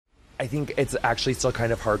I think it's actually still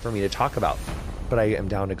kind of hard for me to talk about, but I am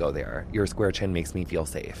down to go there. Your square chin makes me feel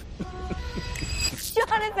safe.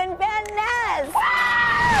 Jonathan Van Ness!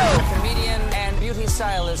 A comedian and beauty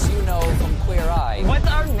stylist you know from Queer Eye. What's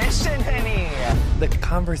our mission, honey? The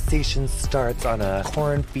conversation starts on a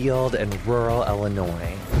cornfield in rural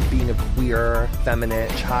Illinois. Being a queer, feminine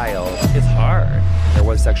child is hard. There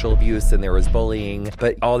was sexual abuse and there was bullying,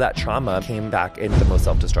 but all that trauma came back in the most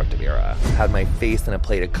self-destructive era. Had my face in a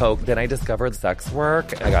plate of Coke. Then I discovered sex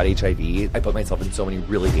work. I got HIV. I put myself in so many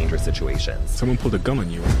really dangerous situations. Someone pulled a gun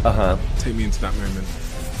on you. Uh-huh. Take me into that moment.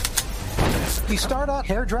 You start out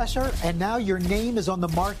hairdresser, and now your name is on the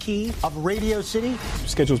marquee of Radio City. Your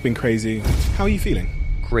schedule's been crazy. How are you feeling?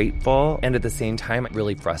 Grateful and at the same time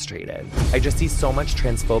really frustrated. I just see so much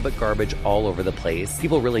transphobic garbage all over the place.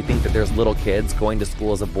 People really think that there's little kids going to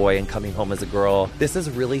school as a boy and coming home as a girl. This is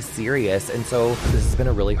really serious, and so this has been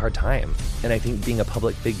a really hard time. And I think being a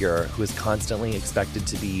public figure who is constantly expected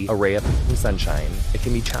to be a ray of sunshine, it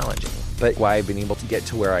can be challenging. But why I've been able to get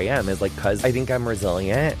to where I am is because I think I'm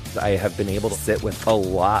resilient. I have been able to sit with a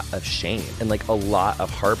lot of shame and a lot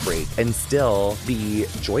of heartbreak and still be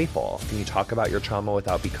joyful. Can you talk about your trauma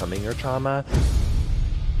without becoming your trauma?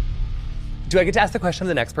 Do I get to ask the question of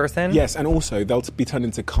the next person? Yes, and also they'll be turned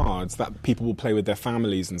into cards that people will play with their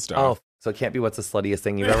families and stuff. Oh, so it can't be what's the sluttiest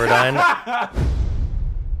thing you've ever done?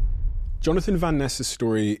 Jonathan Van Ness's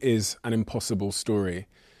story is an impossible story.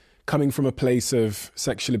 Coming from a place of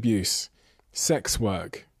sexual abuse, sex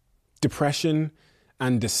work, depression,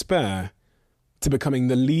 and despair, to becoming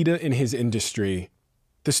the leader in his industry.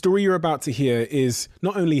 The story you're about to hear is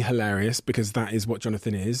not only hilarious, because that is what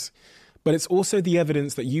Jonathan is, but it's also the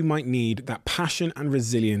evidence that you might need that passion and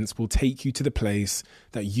resilience will take you to the place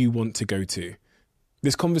that you want to go to.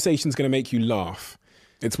 This conversation is going to make you laugh.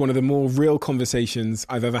 It's one of the more real conversations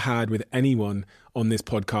I've ever had with anyone on this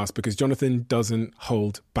podcast because Jonathan doesn't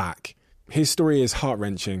hold back. His story is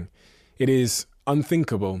heart-wrenching. It is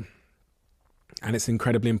unthinkable, and it's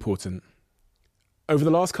incredibly important. Over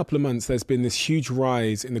the last couple of months, there's been this huge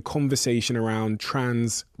rise in the conversation around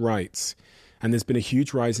trans rights, and there's been a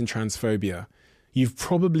huge rise in transphobia. You've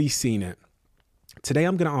probably seen it. Today,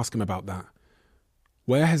 I'm going to ask him about that.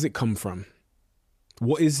 Where has it come from?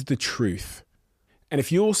 What is the truth? And if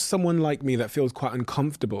you're someone like me that feels quite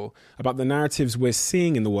uncomfortable about the narratives we're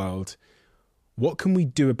seeing in the world, what can we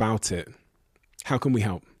do about it? How can we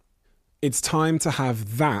help? It's time to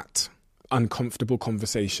have that uncomfortable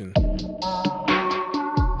conversation.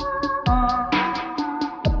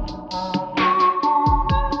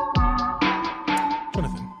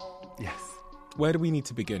 Jonathan. Yes. Where do we need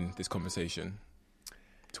to begin this conversation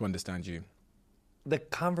to understand you? The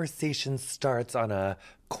conversation starts on a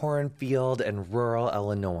cornfield in rural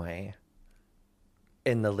Illinois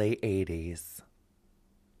in the late 80s.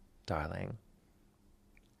 Darling.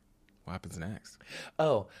 What happens next?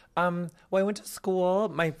 Well, I went to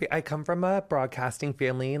school. I come from a broadcasting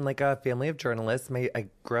family and a family of journalists. I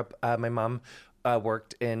grew up, my mom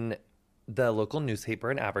worked in the local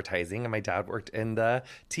newspaper and advertising, and my dad worked in the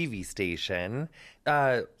TV station.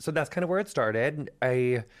 So that's kind of where it started.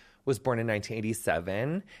 I was born in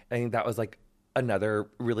 1987. I think that was another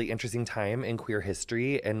really interesting time in queer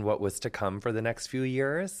history and what was to come for the next few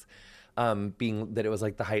years. Being that it was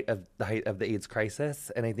the height of the AIDS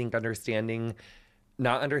crisis, and I think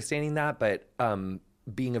not understanding that, but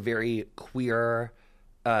being a very queer,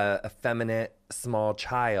 effeminate, small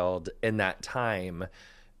child in that time,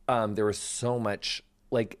 there was so much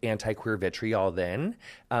anti-queer vitriol then,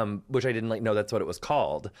 which I didn't know that's what it was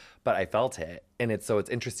called, but I felt it, and it's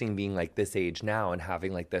interesting being this age now and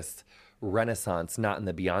having this renaissance, not in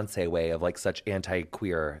the Beyonce way of such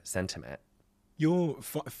anti-queer sentiment. You're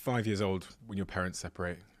 5 years old when your parents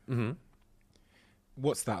separate. Mm-hmm.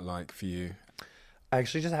 What's that like for you? I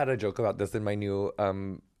actually just had a joke about this in my new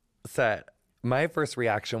set. My first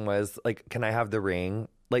reaction was can I have the ring?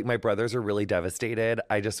 My brothers are really devastated.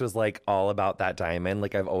 I just was all about that diamond.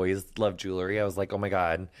 I've always loved jewelry. I was oh my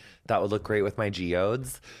God, that would look great with my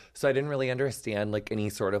geodes. So I didn't really understand any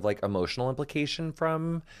sort of emotional implication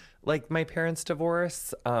from my parents'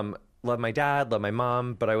 divorce. Love my dad, love my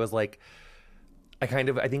mom, but I was I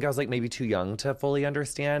think I was maybe too young to fully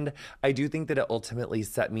understand. I do think that it ultimately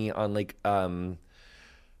set me on my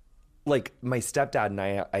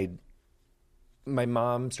stepdad and my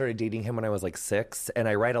mom started dating him when I was 6, and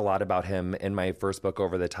I write a lot about him in my first book,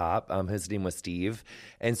 Over the Top. His name was Steve.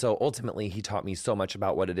 And so ultimately he taught me so much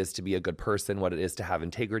about what it is to be a good person, what it is to have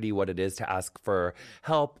integrity, what it is to ask for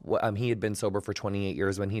help. He had been sober for 28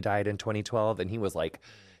 years when he died in 2012. And he was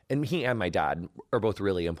and he and my dad are both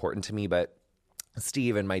really important to me, but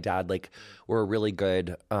Steve and my dad like were really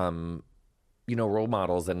good role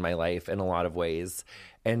models in my life in a lot of ways.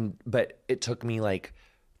 But it took me like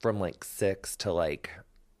from like 6 to like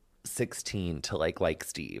 16 to like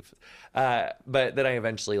Steve. But then I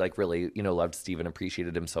eventually like really, loved Steve and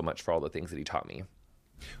appreciated him so much for all the things that he taught me.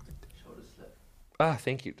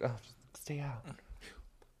 Thank you. Stay out.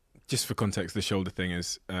 Just for context, the shoulder thing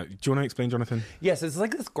is, do you want to explain, Jonathan? Yes, it's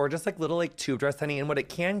like this gorgeous, like little like tube dress, honey. And what it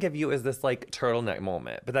can give you is this like turtleneck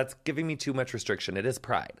moment, but that's giving me too much restriction. It is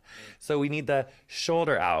pride. So we need the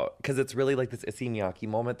shoulder out because it's really like this Issey Miyake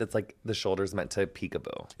moment that's like the shoulder's meant to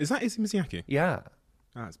peekaboo. Is that Issey Miyake? Yeah.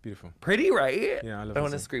 Ah, it's beautiful. Pretty, right? Yeah, I love it. I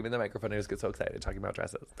want to scream in the microphone. I just get so excited talking about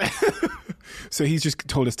dresses. So he's just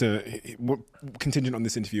told us what contingent on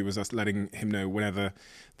this interview was us letting him know whenever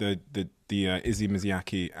the Issey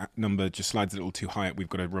Miyake number just slides a little too high, we've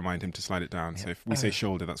got to remind him to slide it down. So if we say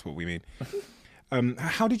shoulder, that's what we mean.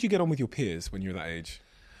 How did you get on with your peers when you were that age?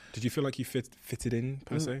 Did you feel like you fitted in,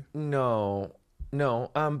 per se? No.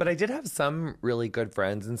 But I did have some really good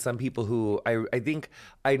friends and some people who I think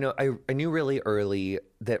I knew really early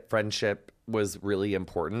that friendship was really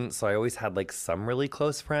important. So I always had like some really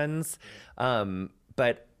close friends.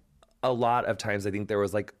 But a lot of times I think there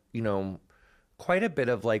was like, quite a bit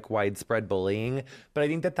of like widespread bullying. But I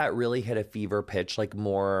think that really hit a fever pitch, like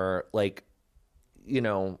more like,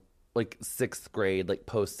 like 6th grade, like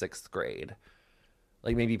post 6th grade.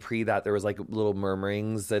 Like maybe pre that there was like little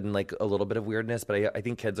murmurings and like a little bit of weirdness. But I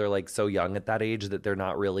think kids are like so young at that age that they're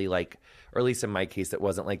not really like, or at least in my case, it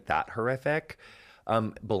wasn't like that horrific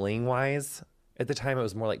bullying wise. At the time, it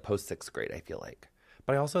was more like post 6th grade, I feel like.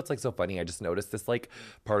 But it's like so funny. I just noticed this like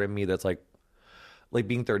part of me that's like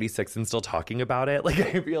being 36 and still talking about it. Like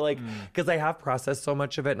I feel like because I have processed so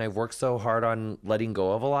much of it and I've worked so hard on letting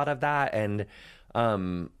go of a lot of that. And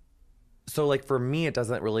so like for me, it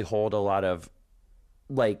doesn't really hold a lot of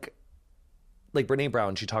like Brene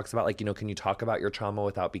Brown, she talks about like, can you talk about your trauma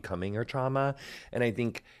without becoming your trauma? And I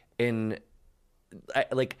think I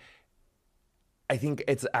think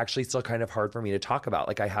it's actually still kind of hard for me to talk about.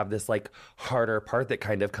 Like I have this like harder part that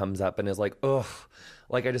kind of comes up and is like, ugh,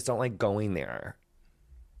 like I just don't like going there.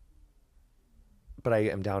 But I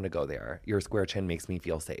am down to go there. Your square chin makes me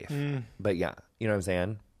feel safe. But yeah, you know what I'm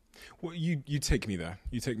saying? Well, you take me there.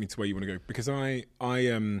 You take me to where you want to go. Because I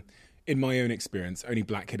in my own experience, only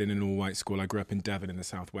black kid in an all-white school. I grew up in Devon in the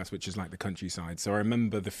southwest, which is like the countryside. So I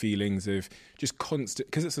remember the feelings of just constant,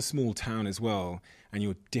 because it's a small town as well, and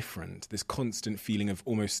you're different. This constant feeling of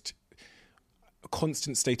almost a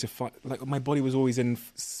constant state of fight. Like my body was always in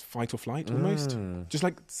fight or flight, almost, just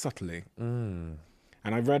like subtly. And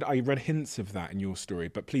I read hints of that in your story.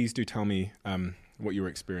 But please do tell me what your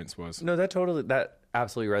experience was. No, that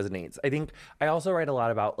absolutely resonates. I think I also write a lot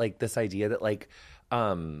about like this idea that like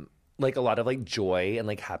a lot of like joy and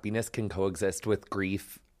like happiness can coexist with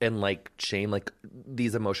grief and like shame. Like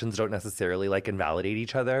these emotions don't necessarily like invalidate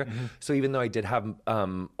each other. So even though I did have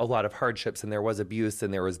a lot of hardships and there was abuse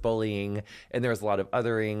and there was bullying and there was a lot of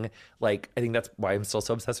othering, like I think that's why I'm still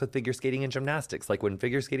so obsessed with figure skating and gymnastics. Like when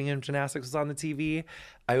figure skating and gymnastics was on the TV,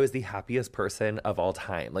 I was the happiest person of all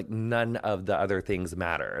time. Like none of the other things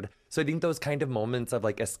mattered. So I think those kind of moments of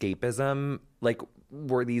like escapism, like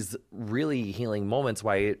were these really healing moments.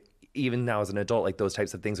 Why even now as an adult, like those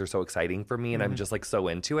types of things are so exciting for me and I'm just like so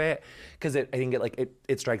into it because I think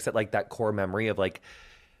it strikes at like that core memory of like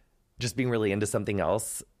just being really into something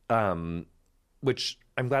else, which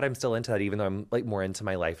I'm glad I'm still into that even though I'm like more into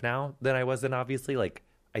my life now than I was then. Obviously, like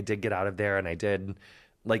I did get out of there and I did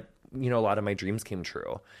like, a lot of my dreams came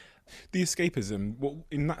true. The escapism, what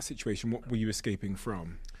in that situation, what were you escaping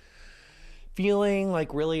from? Feeling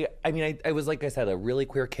like really, I mean, I was, like I said, a really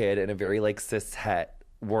queer kid in a very like cis-het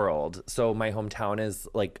world. So my hometown is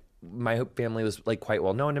like, my family was like quite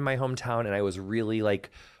well known in my hometown and I was really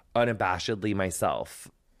like unabashedly myself.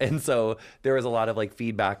 And so there was a lot of like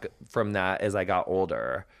feedback from that as I got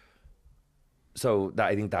older. So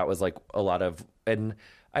I think that was like a lot of, and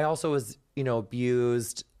I also was,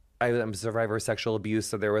 abused. I'm a survivor of sexual abuse.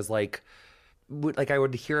 So there was like I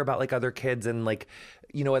would hear about like other kids and like,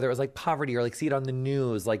 whether it was like poverty or like see it on the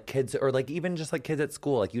news, like kids or like even just like kids at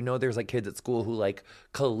school, like, there's like kids at school who like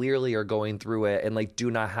clearly are going through it and like do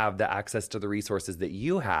not have the access to the resources that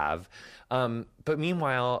you have. But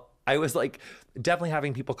meanwhile, I was like definitely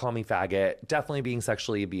having people call me faggot, definitely being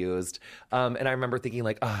sexually abused. And I remember thinking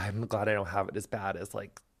like, I'm glad I don't have it as bad as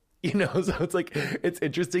like, so it's like, it's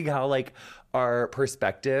interesting how like our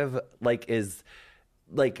perspective like is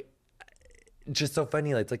like, just so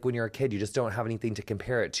funny. It's like when you're a kid, you just don't have anything to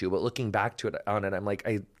compare it to. But looking back to it on it, I'm like,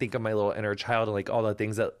 I think of my little inner child and like all the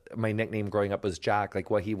things that my nickname growing up was Jack, like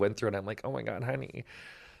what he went through. And I'm like, oh my God, honey,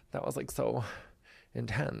 that was like so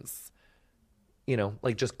intense. You know,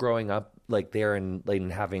 like just growing up like there and like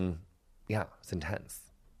having, yeah, it's intense.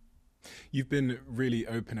 You've been really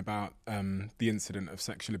open about the incident of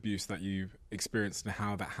sexual abuse that you experienced and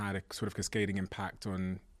how that had a sort of cascading impact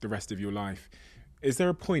on the rest of your life. Is there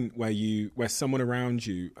a point where someone around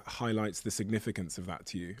you highlights the significance of that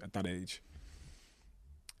to you at that age?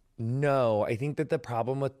 No, I think that the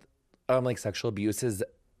problem with like sexual abuse is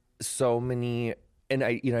so many, and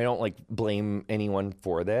I don't like blame anyone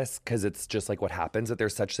for this because it's just like what happens, that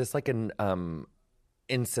there's such this like an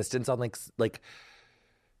insistence on like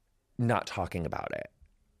not talking about it.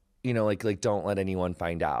 You know, like don't let anyone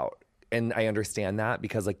find out. And I understand that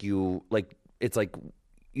because like it's like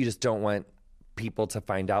you just don't want people to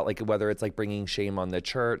find out, like whether it's like bringing shame on the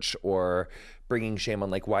church or bringing shame on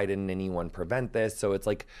like why didn't anyone prevent this. So it's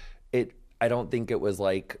like I don't think it was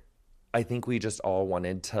like, I think we just all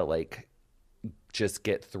wanted to like just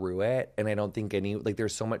get through it. And I don't think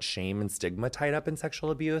there's so much shame and stigma tied up in sexual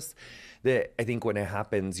abuse that I think when it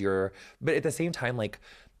happens but at the same time, like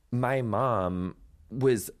my mom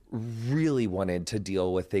was really wanted to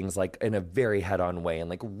deal with things like in a very head-on way and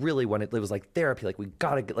like really wanted, it was like therapy, like we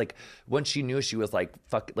gotta get, like once she knew, she was like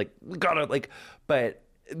fuck, like we gotta like, but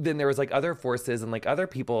then there was like other forces and like other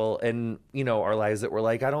people in, you know, our lives that were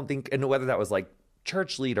like, I don't think, and whether that was like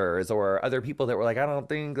church leaders or other people that were like, I don't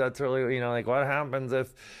think that's really, you know, like what happens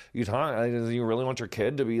if you talk, you really want your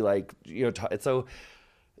kid to be like, you know, so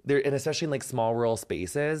there, and especially in like small rural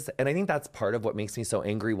spaces. And I think that's part of what makes me so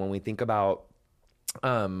angry when we think about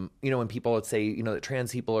you know, when people would say, you know, that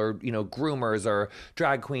trans people are, you know, groomers or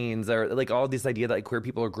drag queens or like all this idea that like queer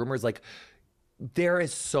people are groomers, like there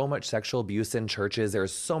is so much sexual abuse in churches.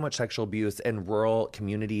 There's so much sexual abuse in rural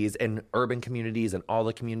communities and urban communities and all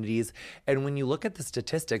the communities. And when you look at the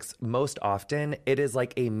statistics, most often it is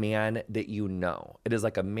like a man that you know. It is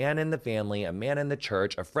like a man in the family, a man in the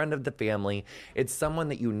church, a friend of the family. It's someone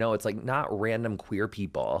that you know. It's like not random queer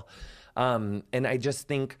people. And I just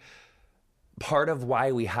think part of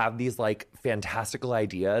why we have these like fantastical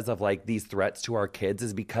ideas of like these threats to our kids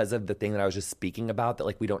is because of the thing that I was just speaking about, that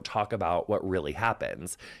like we don't talk about what really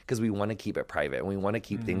happens because we want to keep it private and we want to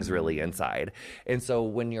keep things really inside. And so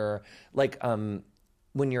when you're like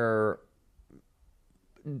when you're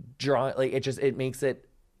drawing, like it makes it,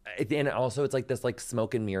 and also it's like this like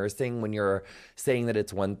smoke and mirrors thing. When you're saying that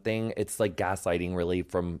it's one thing, it's like gaslighting really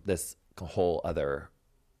from this whole other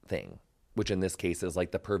thing, which in this case is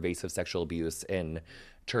like the pervasive sexual abuse in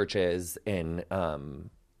churches, in,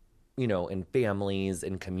 you know, in families,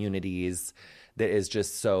 in communities that is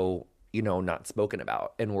just so, you know, not spoken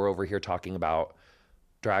about. And we're over here talking about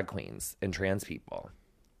drag queens and trans people.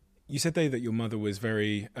 You said, Dave, that your mother was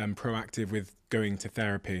very proactive with going to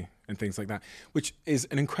therapy and things like that, which is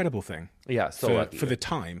an incredible thing. Yeah, so lucky. For the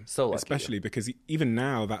time. So lucky. Especially because even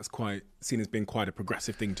now that's quite seen as being quite a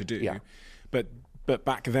progressive thing to do. Yeah. But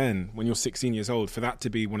back then, when you're 16 years old, for that to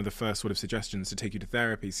be one of the first sort of suggestions to take you to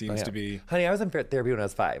therapy seems to be... Honey, I was in therapy when I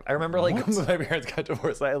was 5. I remember like when my parents got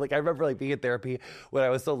divorced. I remember like being in therapy when I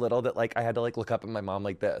was so little that like I had to like look up at my mom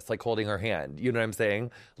like this, like holding her hand. You know what I'm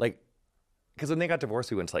saying? Like, because when they got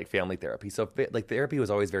divorced, we went to like family therapy. So like therapy was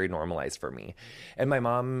always very normalized for me. And my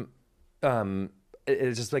mom,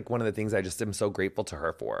 it's just like one of the things I just am so grateful to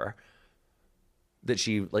her for, that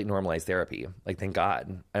she like normalized therapy. Like, thank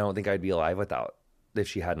God. I don't think I'd be alive without if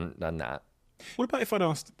she hadn't done that. What about if I'd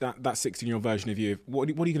asked that 16-year-old version of you, what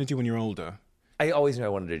are you going to do when you're older? I always knew I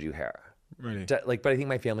wanted to do hair. Really? Like, but I think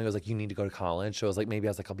my family was like, you need to go to college. So I was like, maybe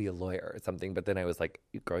I was like, I'll be a lawyer or something. But then I was like,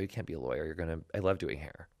 girl, you can't be a lawyer. I love doing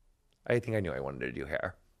hair. I think I knew I wanted to do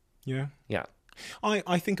hair. Yeah? Yeah.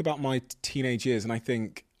 I think about my teenage years and I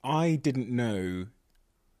think I didn't know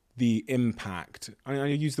the impact. I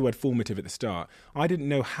used the word formative at the start. I didn't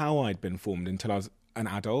know how I'd been formed until I was an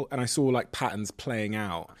adult and I saw like patterns playing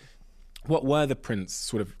out. What were the prints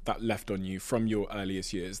sort of that left on you from your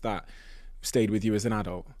earliest years that stayed with you as an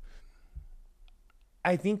adult?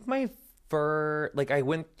 I think I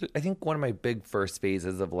think one of my big first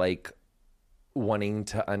phases of like wanting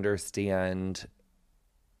to understand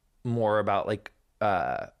more about like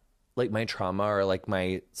my trauma or like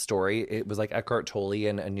my story, it was like Eckhart Tolle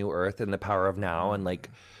and A New Earth and The Power of Now and like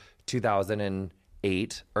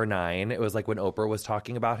 2008 or 9. It was like when Oprah was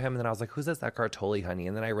talking about him, and then I was like, who's this Eckhart Tolle, honey?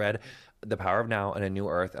 And then I read The Power of Now and A New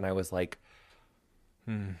Earth, and I was like,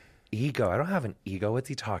 ego. I don't have an ego. What's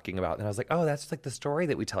he talking about? And I was like, oh, that's just like the story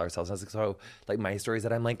that we tell ourselves. And I was like, so like my story is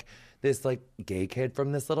that I'm like this like gay kid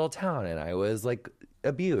from this little town and I was like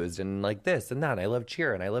abused and like this and that. And I love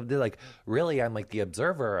cheer and I love the like, really, I'm like the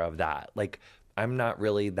observer of that. Like, I'm not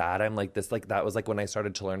really that. I'm like this, like that was like when I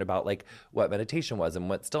started to learn about like what meditation was and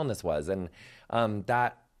what stillness was. And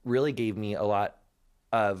that really gave me a lot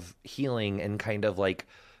of healing and kind of like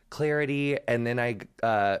clarity. And then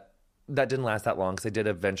that didn't last that long because I did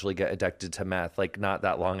eventually get addicted to meth, like not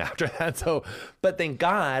that long after that. So, but thank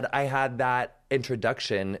God I had that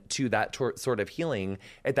introduction to that sort of healing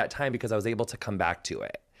at that time because I was able to come back to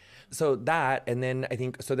it. So that, and then I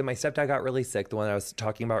think, so then my stepdad got really sick, the one I was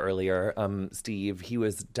talking about earlier, Steve, he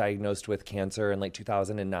was diagnosed with cancer in like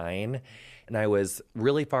 2009, and I was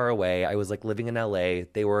really far away. I was like living in LA,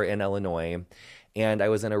 they were in Illinois, and I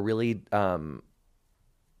was in a really,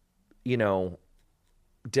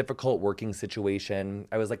 difficult working situation.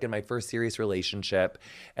 I was like in my first serious relationship,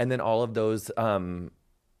 and then all of those,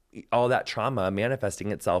 all that trauma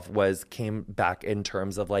manifesting itself came back in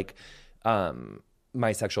terms of like,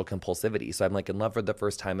 my sexual compulsivity. So I'm like in love for the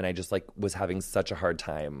first time and I just like was having such a hard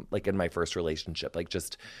time like in my first relationship, like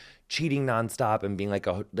just cheating nonstop and being like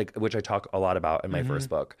which I talk a lot about in my first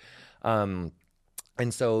book. And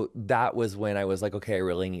so that was when I was like, okay, I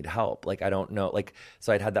really need help. Like, I don't know. Like,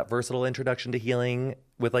 so I'd had that versatile introduction to healing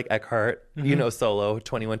with like Eckhart, solo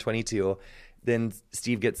 21, 22. Then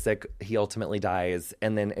Steve gets sick. He ultimately dies.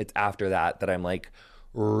 And then it's after that I'm like,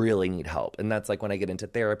 really need help. And that's like when I get into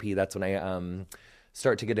therapy, that's when I,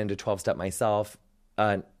 start to get into 12-step myself,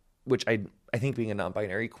 which I think being a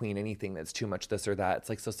non-binary queen, anything that's too much this or that, it's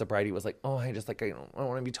like, so sobriety was like, oh, I don't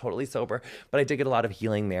want to be totally sober. But I did get a lot of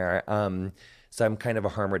healing there. So I'm kind of a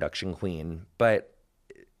harm reduction queen. But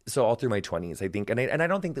so all through my 20s, I think, and I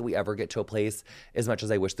don't think that we ever get to a place, as much as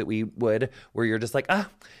I wish that we would, where you're just like,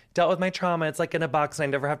 dealt with my trauma. It's like in a box and I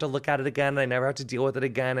never have to look at it again. I never have to deal with it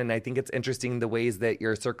again. And I think it's interesting the ways that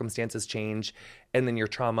your circumstances change and then your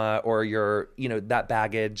trauma or your, that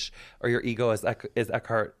baggage or your ego, as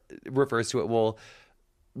Eckhart refers to it, will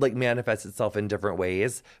like manifest itself in different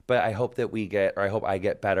ways. But I hope that I hope I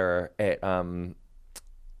get better at,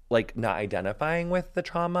 like not identifying with the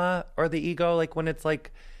trauma or the ego, like when it's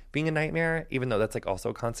like being a nightmare, even though that's like also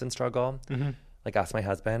a constant struggle. Like ask my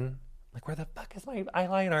husband, like, where the fuck is my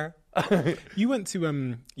eyeliner? You went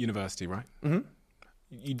to university, right?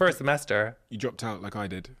 First semester. You dropped out like I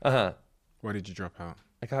did. Why did you drop out?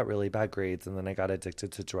 I got really bad grades and then I got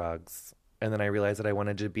addicted to drugs. And then I realized that I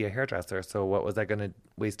wanted to be a hairdresser. So what was I going to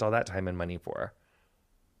waste all that time and money for?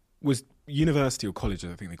 Was university or college,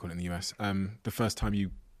 I think they call it in the US, the first time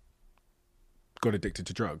you got addicted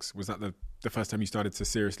to drugs? Was that the first time you started to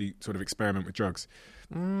seriously sort of experiment with drugs?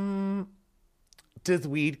 Does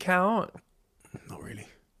weed count? Not really.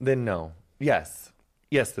 Then no. Yes,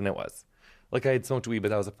 then it was. Like I had smoked weed, but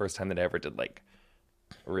that was the first time that I ever did like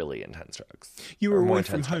really intense drugs. You were away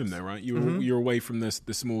from home though, right? You were away from the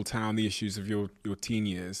small town, the issues of your teen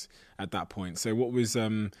years at that point. So what was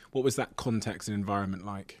that context and environment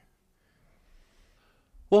like?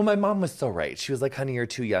 Well, my mom was so right. She was like, honey, you're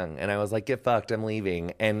too young. And I was like, get fucked, I'm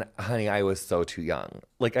leaving. And honey, I was so too young.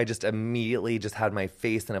 Like I just immediately just had my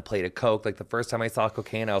face in a plate of Coke. Like the first time I saw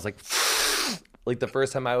cocaine, I was like, like the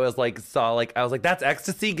first time I was like, I was like, that's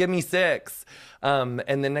ecstasy, give me 6. And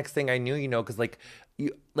the next thing I knew, cause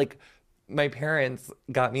my parents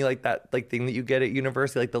got me like that like thing that you get at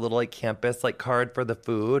university, like the little like campus like card for the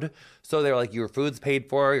food. So they're like, your food's paid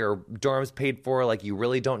for, your dorm's paid for, like you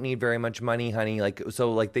really don't need very much money, honey. Like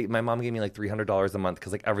so like my mom gave me like $300 a month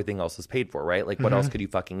because like everything else was paid for, right? Like what else could you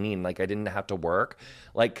fucking need? Like I didn't have to work,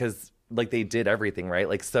 like because like they did everything, right?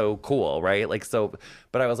 Like so cool, right? Like so,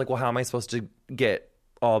 but I was like, well, how am I supposed to get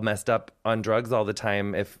all messed up on drugs all the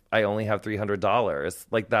time if I only have $300?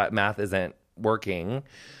 Like that math isn't working.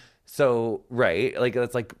 So, right, like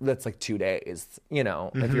that's like 2 days,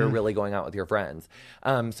 if you're really going out with your friends.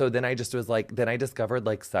 So then I just was like, then I discovered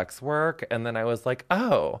like sex work. And then I was like,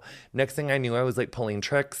 oh, next thing I knew, I was like pulling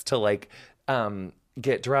tricks to like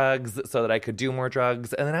get drugs so that I could do more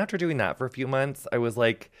drugs. And then after doing that for a few months, I was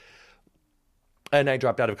like, and I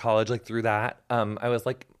dropped out of college like through that. I was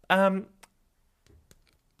like,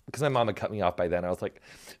 because my mom had cut me off by then. I was like,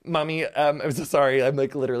 Mommy, I'm so sorry. I'm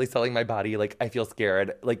like literally selling my body. Like, I feel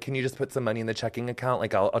scared. Like, can you just put some money in the checking account?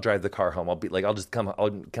 Like, I'll drive the car home. I'll be like, I'll just come.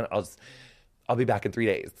 I'll be back in 3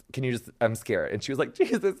 days. Can you just, I'm scared. And she was like,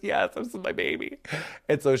 Jesus, yes, this is my baby.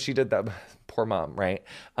 And so she did that. Poor mom, right?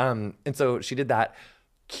 And so she did that.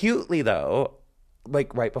 Cutely though,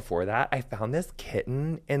 like right before that, I found this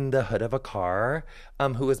kitten in the hood of a car,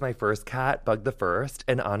 who was my first cat, Bug the First.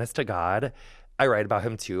 And honest to God, I write about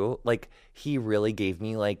him too. Like, he really gave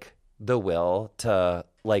me like the will to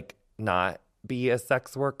like not be a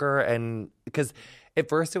sex worker. And because at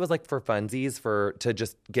first it was like for funsies, to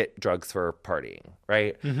just get drugs for partying,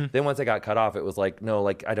 right? Then once I got cut off, it was like, no,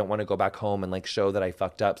 like I don't want to go back home and like show that I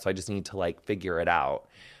fucked up. So I just need to like figure it out.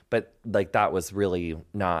 But like that was really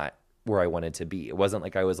not where I wanted to be. It wasn't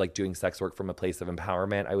like I was like doing sex work from a place of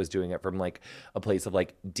empowerment. I was doing it from like a place of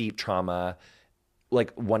like deep trauma,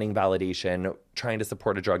 like wanting validation, trying to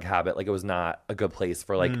support a drug habit. Like it was not a good place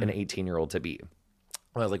for like an 18-year-old to be.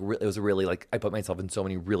 I was like, it was really like, I put myself in so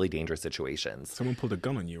many really dangerous situations. Someone pulled a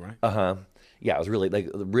gun on you, right? Yeah, it was really like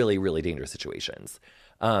really, really dangerous situations.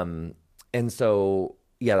 And so,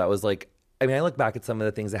 yeah, that was like, I mean, I look back at some of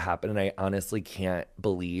the things that happened and I honestly can't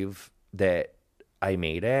believe that I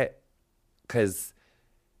made it, because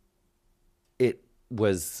it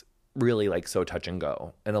was really like so touch and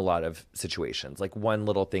go in a lot of situations. Like one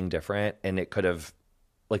little thing different and it could have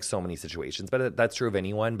like so many situations, but that's true of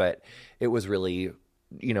anyone. But it was really,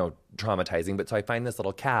 you know, traumatizing. But so I find this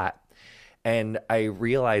little cat and I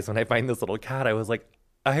realized when I find this little cat, I was like,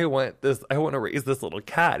 I want to raise this little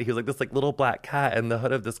cat. He was like this like little black cat in the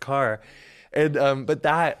hood of this car. And but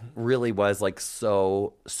that really was like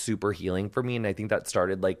so super healing for me. And I think that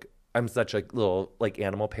started like, I'm such a little like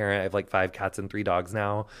animal parent. I have like 5 cats and 3 dogs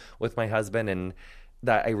now with my husband. And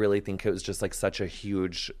that I really think it was just like such a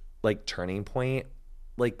huge like turning point.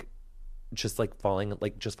 Like just like falling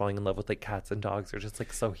in love with like cats and dogs are just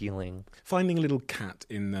like so healing. Finding a little cat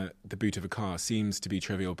in the boot of a car seems to be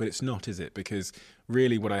trivial, but it's not, is it? Because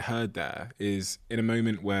really what I heard there is in a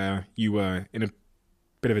moment where you were in a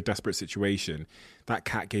bit of a desperate situation, that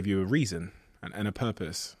cat gave you a reason and a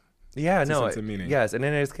purpose. Yeah, it's no, a sense of meaning. Yes, and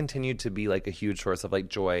then it has continued to be like a huge source of like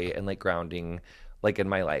joy and like grounding, like in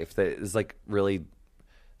my life that is like really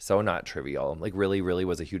so not trivial. Like really, really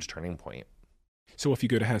was a huge turning point. So off you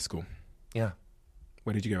go to hair school. Yeah.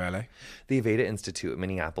 Where did you go, LA? The Aveda Institute,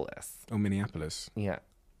 Minneapolis. Oh, Minneapolis. Yeah.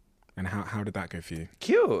 And how did that go for you?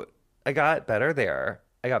 Cute. I got better there,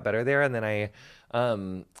 and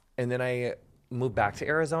then I moved back to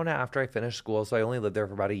Arizona after I finished school. So I only lived there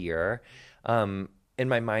for about a year. In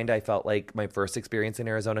my mind, I felt like my first experience in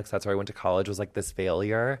Arizona, because that's where I went to college, was like this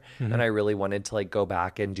failure. And I really wanted to like go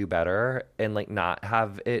back and do better and like not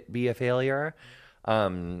have it be a failure.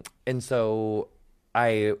 And so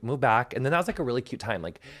I moved back, and then that was like a really cute time.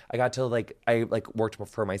 Like I got to I worked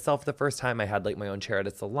for myself the first time. I had like my own chair at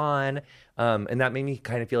a salon. And that made me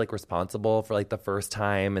kind of feel like responsible for like the first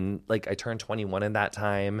time. And like I turned 21 in that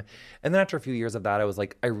time. And then after a few years of that, I was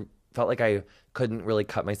like, I felt like I couldn't really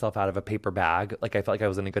cut myself out of a paper bag. Like I felt like I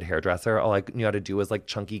wasn't a good hairdresser. All I knew how to do was like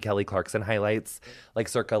chunky Kelly Clarkson highlights, like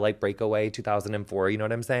circa like Breakaway 2004. You know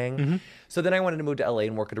what I'm saying? So then I wanted to move to LA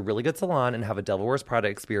and work at a really good salon and have a Devil Wears Prada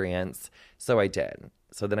experience. So I did.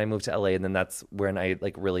 So then I moved to LA, and then that's when I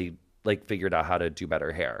like really like figured out how to do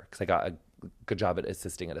better hair, because I got a good job at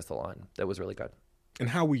assisting at a salon. That was really good. And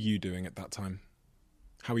how were you doing at that time?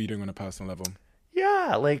 How were you doing on a personal level?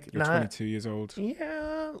 Yeah, like You're 22 years old.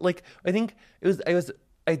 Yeah, like I think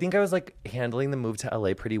I was like handling the move to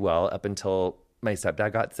LA pretty well up until my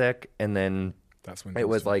stepdad got sick, and then That's when it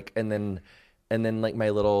was like, and then like my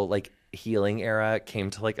little like healing era came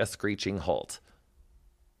to like a screeching halt.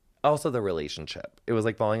 Also the relationship, it was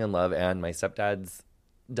like falling in love and my stepdad's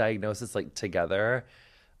diagnosis like together,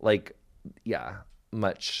 like yeah,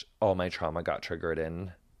 all my trauma got triggered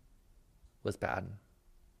and was bad.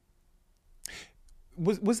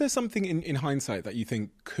 Was there something in hindsight that you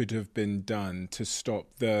think could have been done to stop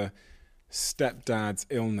the stepdad's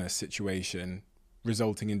illness situation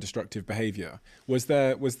resulting in destructive behavior? Was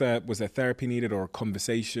there therapy needed, or a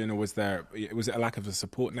conversation, or was it a lack of a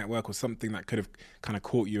support network, or something that could have kind of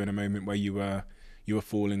caught you in a moment where you were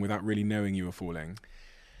falling without really knowing you were falling?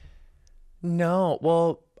 No,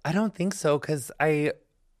 well, I don't think so, because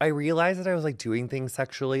I realized that I was like doing things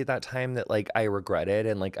sexually at that time that like I regretted,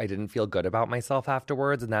 and like I didn't feel good about myself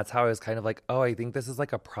afterwards, and that's how I was kind of like, oh, I think this is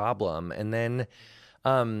like a problem. And then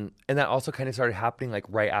and that also kind of started happening like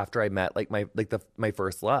right after I met like my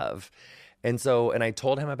first love. And I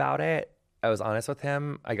told him about it. I was honest with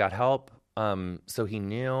him. I got help. So he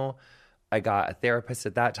knew. I got a therapist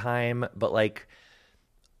at that time, but like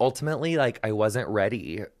ultimately like I wasn't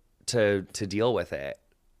ready to deal with it.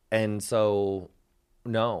 And so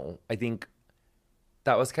no, I think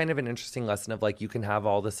that was kind of an interesting lesson of like, you can have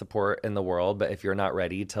all the support in the world, but if you're not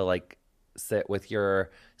ready to like sit with your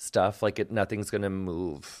stuff, like nothing's gonna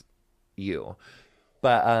move you.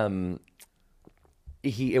 But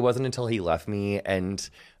it wasn't until he left me and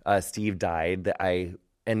Steve died that I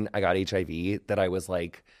got HIV that I was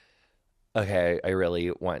like, okay, I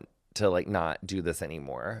really want to like not do this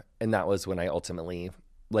anymore. And that was when I ultimately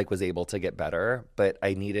like was able to get better. But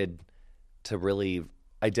I needed to really,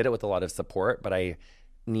 I did it with a lot of support, but I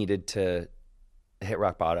needed to hit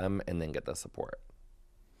rock bottom and then get the support.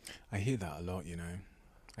 I hear that a lot,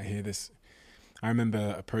 I hear this. I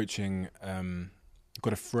remember approaching,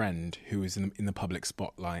 got a friend who was in the public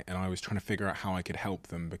spotlight, and I was trying to figure out how I could help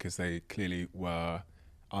them because they clearly were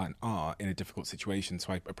and are in a difficult situation.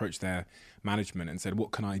 So I approached their management and said,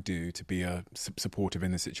 what can I do to be supportive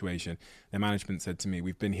in this situation? Their management said to me,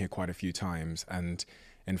 we've been here quite a few times, and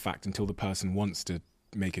in fact, until the person wants to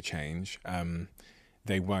make a change,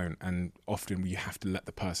 they won't. And often you have to let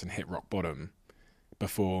the person hit rock bottom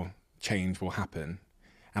before change will happen.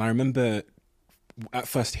 And I remember at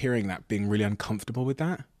first hearing that, being really uncomfortable with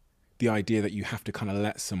that. The idea that you have to kind of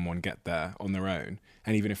let someone get there on their own.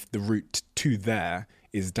 And even if the route to there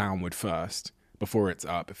is downward first before it's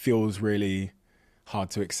up, it feels really hard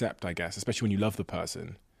to accept, I guess, especially when you love the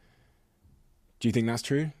person. Do you think that's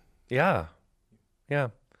true? Yeah. Yeah.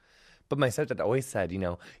 But my stepdad always said,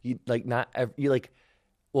 you like not, you like,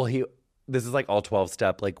 well, this is like all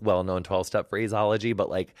 12-step, like well-known 12-step phraseology, but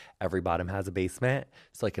like every bottom has a basement.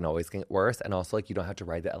 So like it can always get worse. And also like you don't have to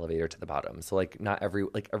ride the elevator to the bottom. So like not every,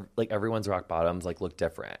 like everyone's rock bottoms like look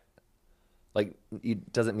different. Like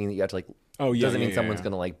it doesn't mean that you have to like, doesn't mean someone's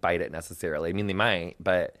going to like bite it necessarily. I mean, they might,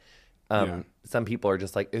 but some people are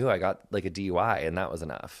just like, ooh, I got like a DUI and that was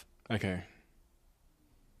enough. Okay.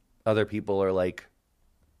 Other people are like,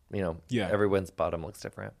 everyone's bottom looks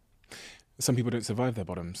different. Some people don't survive their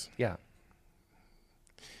bottoms. Yeah.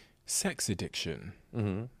 Sex addiction.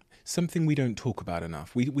 Mm-hmm. Something we don't talk about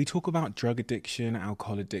enough. We talk about drug addiction,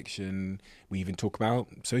 alcohol addiction. We even talk about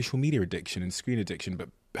social media addiction and screen addiction. But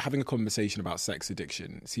having a conversation about sex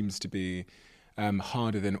addiction seems to be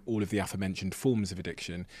harder than all of the aforementioned forms of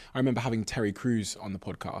addiction. I remember having Terry Crews on the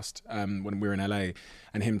podcast when we were in LA,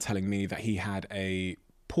 and him telling me that he had a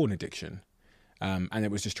porn addiction, and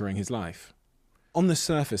it was just during his life. On the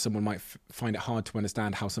surface, someone might find it hard to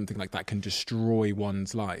understand how something like that can destroy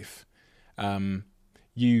one's life.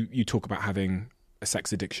 You talk about having a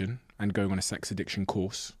sex addiction and going on a sex addiction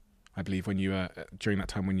course, I believe, when you during that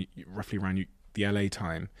time when you roughly around the LA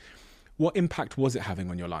time. What impact was it having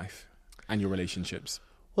on your life and your relationships?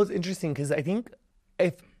 Well, it's interesting because I think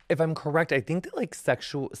if I'm correct, I think that like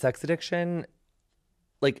sex addiction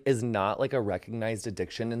like is not like a recognized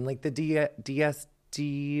addiction in like the DSM.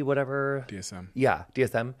 Yeah,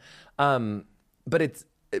 DSM. But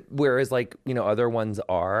whereas like, other ones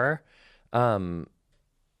are.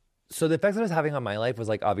 So the effects it was having on my life was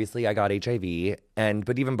like, obviously I got HIV,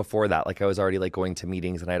 but even before that, like I was already like going to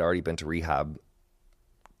meetings and I'd already been to rehab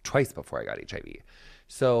twice before I got HIV.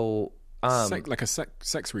 So, like a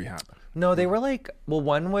sex rehab. No, they were like, well,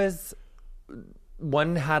 one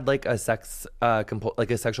had like a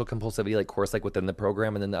like a sexual compulsivity like course like within the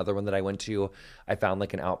program, and then the other one that I went to, I found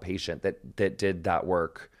like an outpatient that did that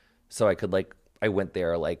work, so I could like I went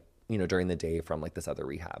there like during the day from like this other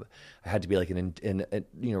rehab. I had to be like an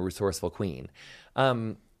resourceful queen,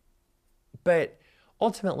 but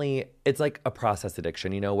ultimately it's like a process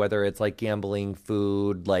addiction. Whether it's like gambling,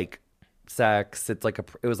 food, like sex, it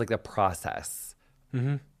was like a process.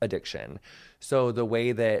 Mm-hmm. Addiction. So the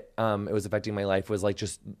way that it was affecting my life was like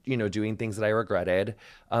just doing things that I regretted.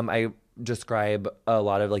 I describe a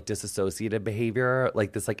lot of like dissociative behavior,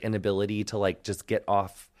 like this like inability to like just get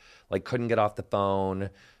off, like couldn't get off the phone,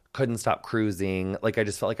 couldn't stop cruising. Like I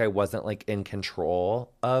just felt like I wasn't like in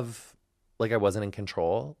control of, like I wasn't in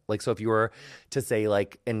control. Like so if you were to say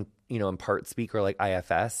like in part speak or like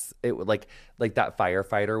IFS, it would like that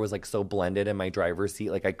firefighter was like so blended in my driver's seat,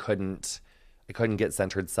 like I couldn't get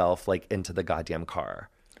centered self like into the goddamn car.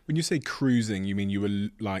 When you say cruising, you mean you were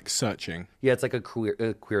like searching? Yeah, it's like a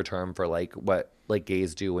queer term for like what like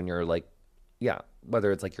gays do when you're like, yeah,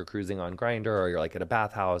 whether it's like you're cruising on Grindr or you're like at a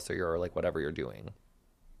bathhouse or you're like whatever you're doing.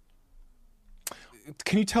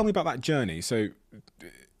 Can you tell me about that journey? So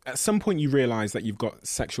at some point you realize that you've got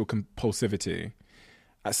sexual compulsivity.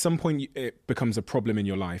 At some point it becomes a problem in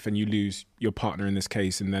your life and you lose your partner in this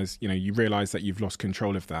case, and there's, you realize that you've lost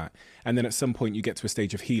control of that. And then at some point you get to a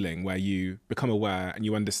stage of healing where you become aware and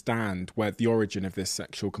you understand where the origin of this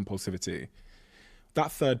sexual compulsivity.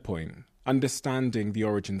 That third point, understanding the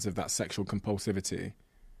origins of that sexual compulsivity.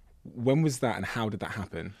 When was that and how did that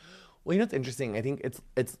happen? Well, it's interesting. I think it's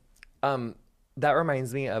that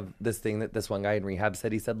reminds me of this thing that this one guy in rehab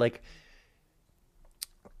said. He said like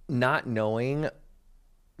not knowing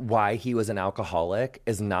why he was an alcoholic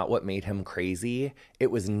is not what made him crazy. It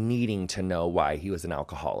was needing to know why he was an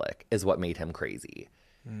alcoholic is what made him crazy.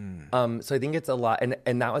 So I think it's a lot,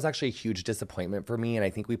 and that was actually a huge disappointment for me. And I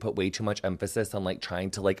think we put way too much emphasis on like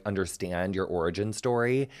trying to like understand your origin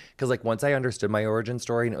story. Because like once I understood my origin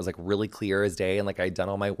story and it was like really clear as day, and like I'd done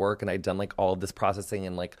all my work and I'd done like all of this processing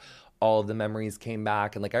and like all of the memories came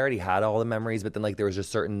back, and like I already had all the memories, but then like there was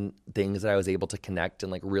just certain things that I was able to connect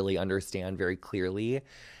and like really understand very clearly.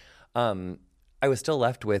 I was still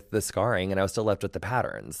left with the scarring and I was still left with the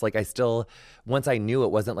patterns. Like I still, once I knew it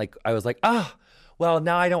wasn't like, I was like, oh, well,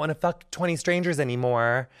 now I don't want to fuck 20 strangers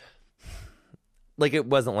anymore. Like it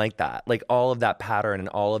wasn't like that. Like all of that pattern and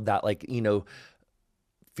all of that, like, you know,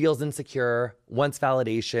 feels insecure, wants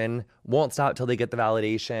validation, won't stop till they get the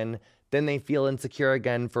validation. Then they feel insecure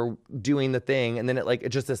again for doing the thing. And then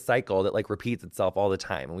it's just a cycle that like repeats itself all the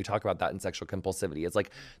time. And we talk about that in sexual compulsivity. It's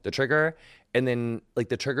like the trigger and then like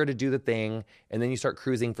the trigger to do the thing. And then you start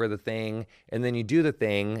cruising for the thing. And then you do the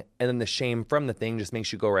thing. And then the shame from the thing just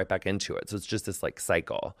makes you go right back into it. So it's just this like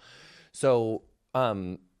cycle. So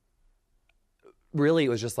really it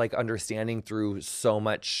was just like understanding through so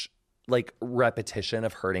much like repetition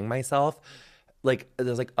of hurting myself. Like, it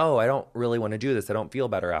was like, oh, I don't really want to do this. I don't feel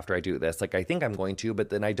better after I do this. Like, I think I'm going to, but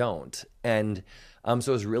then I don't. And so it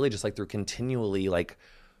was really just like through continually like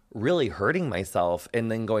really hurting myself and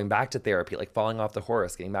then going back to therapy, like falling off the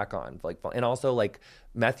horse, getting back on. Like, and also like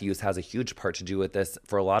meth use has a huge part to do with this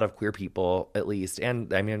for a lot of queer people, at least.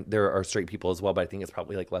 And I mean, there are straight people as well, but I think it's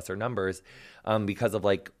probably like lesser numbers because of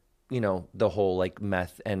like, you know, the whole like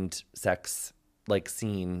meth and sex like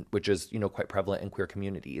scene, which is, you know, quite prevalent in queer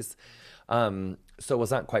communities. So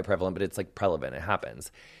it's not quite prevalent, but it's like prevalent. It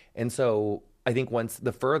happens. And so I think once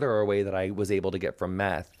the further away that I was able to get from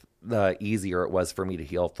meth, the easier it was for me to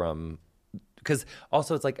heal from. Because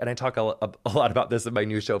also it's like, and I talk a lot about this in my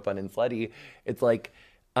new show, Fun and Slutty. It's like,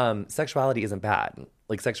 sexuality isn't bad.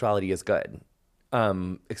 Like sexuality is good.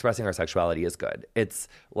 Expressing our sexuality is good. It's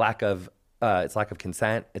lack of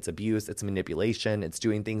consent. It's abuse. It's manipulation. It's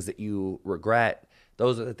doing things that you regret.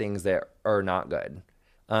 Those are the things that are not good.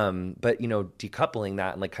 But, you know, decoupling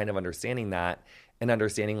that and like kind of understanding that and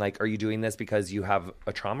understanding like, are you doing this because you have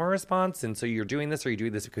a trauma response? And so you're doing this, or are you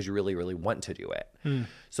doing this because you really, really want to do it?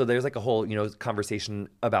 So there's like a whole, you know, conversation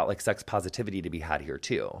about like sex positivity to be had here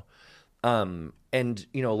too. And,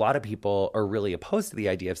 you know, a lot of people are really opposed to the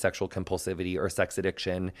idea of sexual compulsivity or sex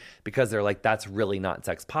addiction because they're like, that's really not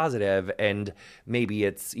sex positive. And maybe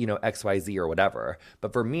it's, you know, XYZ or whatever.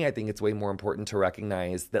 But for me, I think it's way more important to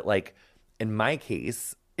recognize that like, in my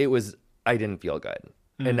case, I didn't feel good.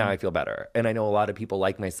 And now I feel better. And I know a lot of people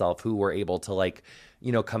like myself who were able to like,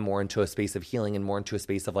 you know, come more into a space of healing and more into a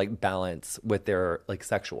space of like balance with their like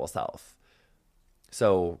sexual self.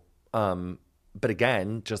 So, but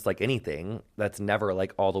again, just like anything, that's never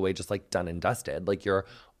like all the way just like done and dusted. Like you're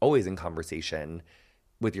always in conversation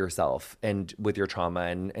with yourself and with your trauma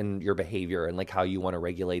and your behavior and like how you want to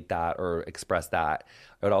regulate that or express that.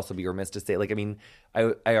 I would also be remiss to say, like, I mean,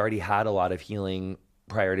 I already had a lot of healing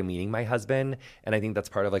prior to meeting my husband. And I think that's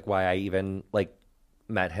part of like why I even like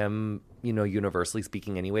met him, you know, universally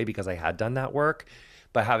speaking anyway, because I had done that work.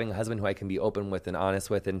 But having a husband who I can be open with and honest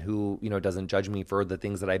with and who, you know, doesn't judge me for the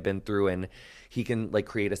things that I've been through, and he can like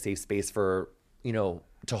create a safe space for, you know,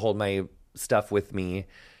 to hold my stuff with me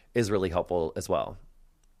is really helpful as well.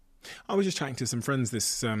 I was just chatting to some friends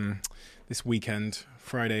this weekend,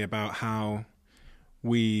 Friday, about how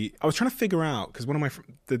I was trying to figure out, because one of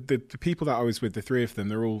the people that I was with, the three of them,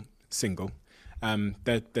 they're all single.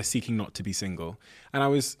 They're seeking not to be single. And I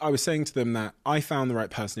was saying to them that I found the right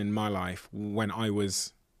person in my life when I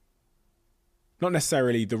was not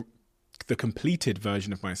necessarily the completed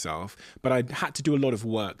version of myself, but I had to do a lot of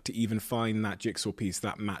work to even find that jigsaw piece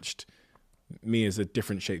that matched me as a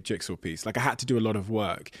different shaped jigsaw piece. Like I had to do a lot of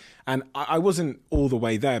work, and I wasn't all the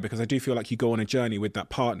way there, because I do feel like you go on a journey with that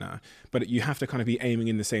partner, but you have to kind of be aiming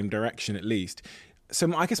in the same direction at least.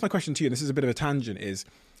 So I guess my question to you, and this is a bit of a tangent, is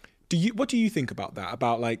what do you think about that?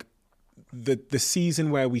 About like the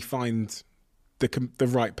season where we find the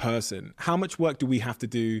right person? How much work do we have to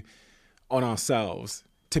do on ourselves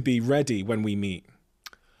to be ready when we meet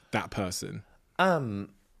that person?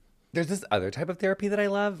 There's this other type of therapy that I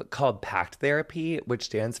love called PACT therapy, which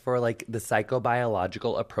stands for like the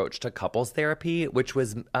psychobiological approach to couples therapy, which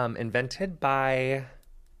was invented by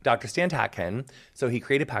Dr. Stan Tatkin. So he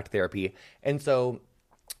created PACT therapy. And so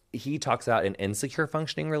he talks about an insecure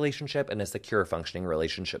functioning relationship and a secure functioning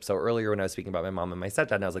relationship. So earlier when I was speaking about my mom and my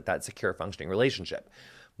stepdad, I was like, that secure functioning relationship.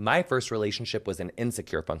 My first relationship was an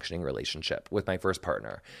insecure functioning relationship with my first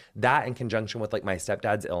partner. That in conjunction with like my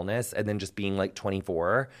stepdad's illness and then just being like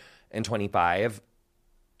 24 and 25,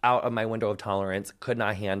 out of my window of tolerance, could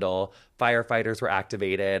not handle. Firefighters were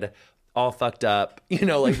activated. all fucked up, you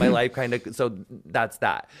know, like my life kind of, so that's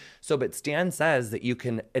that. So, but Stan says that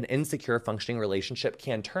an insecure functioning relationship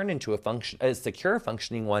can turn into a secure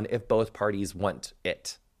functioning one if both parties want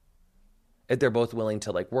it. If they're both willing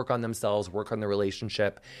to like work on themselves, work on the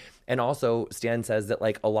relationship. And also Stan says that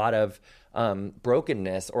like a lot of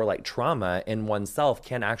brokenness or like trauma in oneself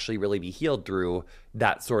can actually really be healed through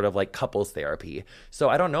that sort of like couples therapy. So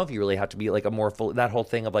I don't know if you really have to be like a more full, that whole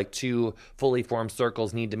thing of like two fully formed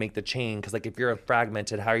circles need to make the chain. Cause like if you're a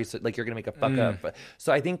fragmented, how are you, like you're going to make a fuck up.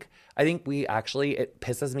 So I think we actually, it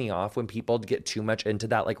pisses me off when people get too much into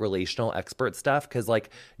that like relational expert stuff. Cause like,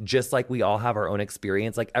 just like we all have our own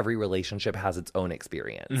experience, like every relationship has its own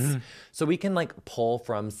experience. So we can like pull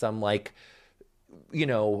from some like, you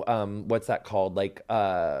know, what's that called? Like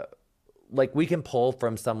we can pull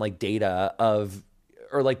from some like data of,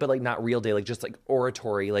 or like, but like not real data, like just like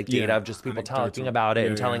oratory, like data of just people talking about it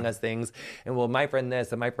and telling us things. And well, my friend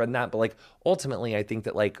this and my friend that. But like ultimately, I think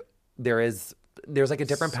that like there's like a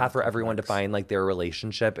different path for everyone to find like their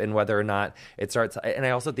relationship and whether or not it starts. And I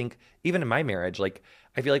also think even in my marriage, like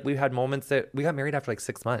I feel like we've had moments that we got married after like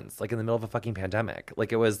 6 months, like in the middle of a fucking pandemic.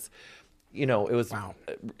 Like it was, you know, it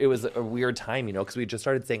was a weird time, you know, because we just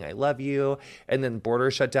started saying I love you, and then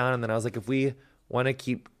borders shut down, and then I was like, if we want to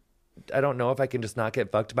keep, I don't know if I can just not get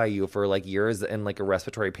fucked by you for like years in like a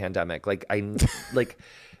respiratory pandemic. Like like,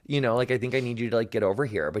 you know, like I think I need you to like get over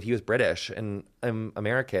here. But he was British and I'm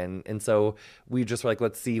American, and so we just were like,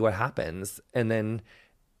 let's see what happens. And then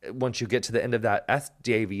once you get to the end of that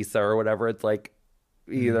SJ visa or whatever, it's like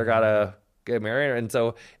you either gotta get married. And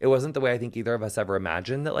so it wasn't the way I think either of us ever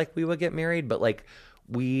imagined that like we would get married, but like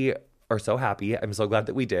we are so happy. I'm so glad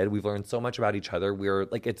that we did. We've learned so much about each other. We're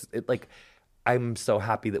like, like, I'm so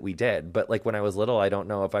happy that we did. But like when I was little, I don't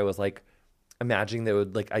know if I was like imagining that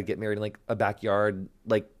would like I'd get married in like a backyard,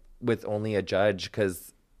 like with only a judge,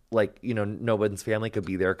 because like, you know, no one's family could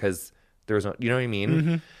be there because there was no, you know what I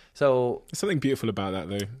mean? So there's something beautiful about that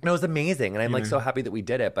though. No, it was amazing. And I'm like so happy that we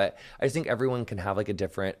did it. But I just think everyone can have like a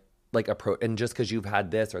different like approach, and just because you've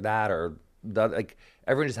had this or that or that, like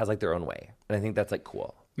everyone just has like their own way, and I think that's like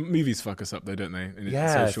cool. Movies fuck us up though, don't they? And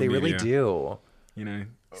yes, they really do. You know,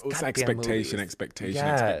 it's expectation,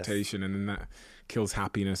 and then that kills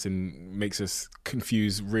happiness and makes us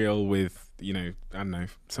confuse real with, you know, I don't know,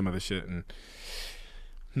 some other shit.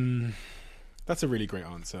 And that's a really great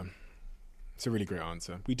answer. It's a really great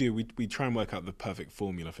answer. We try and work out the perfect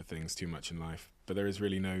formula for things too much in life, but there is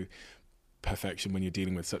really no perfection when you're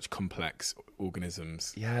dealing with such complex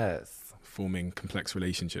organisms. Yes. Forming complex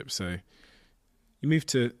relationships. So you moved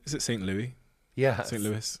to, is it St. Louis? Yeah. St.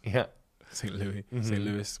 Louis? Yeah. St. Louis. St.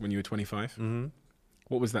 Louis when you were 25?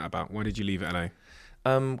 What was that about? Why did you leave LA?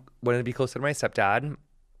 Wanted to be closer to my stepdad.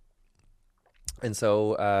 And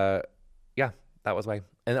so, yeah, that was why.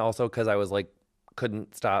 And also because I was like,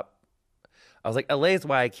 couldn't stop. I was like, LA is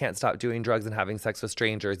why I can't stop doing drugs and having sex with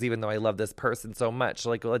strangers, even though I love this person so much.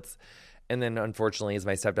 Like, and then unfortunately, as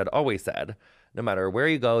my stepdad always said, no matter where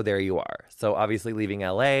you go, there you are. So obviously leaving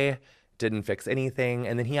LA didn't fix anything.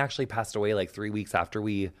 And then he actually passed away like 3 weeks after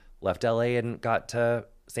we left LA and got to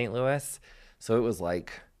St. Louis. So it was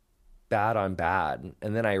like bad on bad.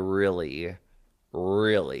 And then I really,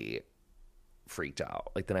 really freaked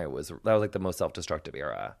out. Like that was like the most self-destructive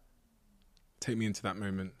era. Take me into that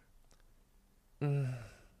moment. I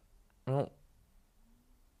don't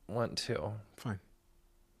want to. Fine.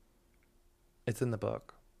 It's in the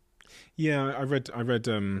book. Yeah, I read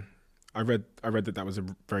that was a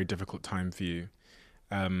very difficult time for you.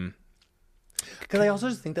 Because I also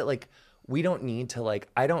just think that like we don't need to like,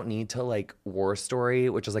 I don't need to like war story,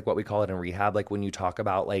 which is like what we call it in rehab. Like when you talk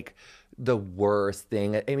about like the worst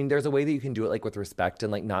thing, I mean, there's a way that you can do it like with respect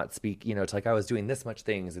and like not speak, you know, to like I was doing this much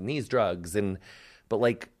things and these drugs but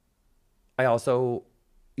like I also,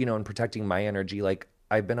 you know, in protecting my energy, like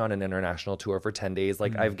I've been on an international tour for 10 days.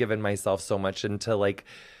 Like I've given myself so much into like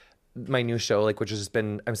my new show, like, which has just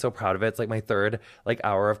been, I'm so proud of it. It's like my third like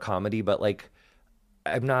hour of comedy, but like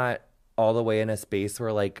I'm not all the way in a space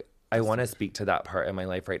where like I want to speak to that part in my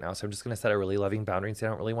life right now. So I'm just going to set a really loving boundary and say I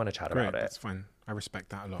don't really want to chat about it. That's fine. I respect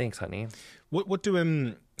that a lot. Thanks, honey. What do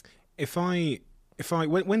when's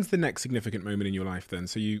the next significant moment in your life then?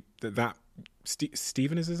 So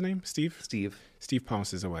Stephen is his name? Steve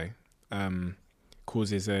passes away,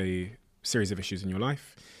 causes a series of issues in your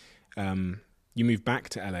life. You move back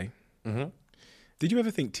to LA. Mm-hmm. Did you ever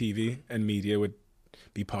think TV and media would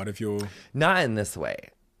be part of your... Not in this way.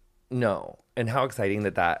 No. And how exciting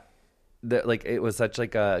that like it was such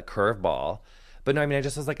like a curveball. But no, I mean, I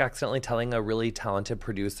just was like accidentally telling a really talented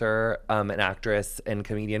producer, an actress and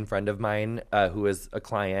comedian friend of mine, who is a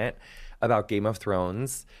client, about Game of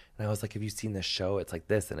Thrones. And I was like, have you seen this show? It's like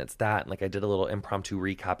this and it's that. And like I did a little impromptu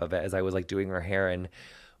recap of it as I was like doing her hair. And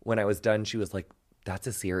when I was done, she was like, that's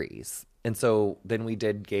a series. And so then we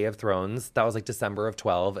did Game of Thrones. That was like December of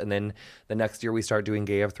 12. And then the next year we started doing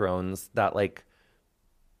Game of Thrones that like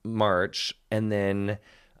March. And then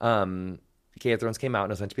Game of Thrones came out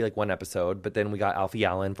and it was meant to be like one episode. But then we got Alfie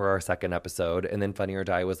Allen for our second episode. And then Funny or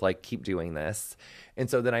Die was like, keep doing this. And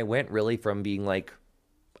so then I went really from being like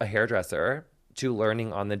a hairdresser to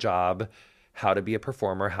learning on the job how to be a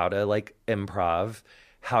performer, how to like improv,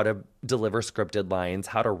 how to deliver scripted lines,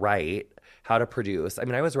 how to write, how to produce. I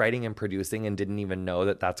mean, I was writing and producing and didn't even know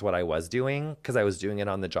that that's what I was doing because I was doing it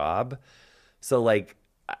on the job. So like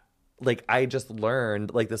I just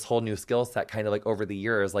learned like this whole new skill set kind of like over the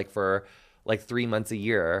years, like for like 3 months a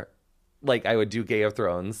year, like I would do Game of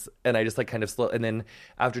Thrones and I just like kind of slow. And then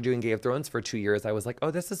after doing Game of Thrones for 2 years, I was like,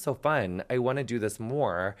 oh, this is so fun. I want to do this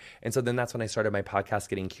more. And so then that's when I started my podcast,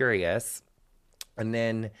 Getting Curious. And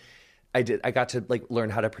then I got to like learn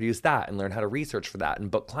how to produce that and learn how to research for that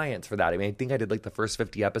and book clients for that. I mean, I think I did like the first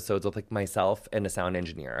 50 episodes with like myself and a sound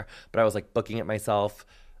engineer, but I was like booking it myself.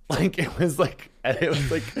 Like I was like I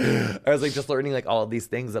was like just learning like all of these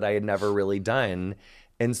things that I had never really done.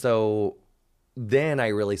 And so then I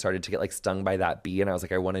really started to get like stung by that bee and I was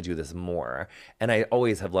like, I want to do this more. And I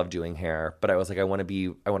always have loved doing hair, but I was like, I want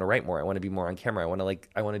to write more. I want to be more on camera. I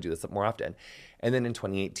want to do this more often. And then in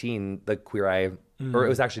 2018, the Queer Eye, or it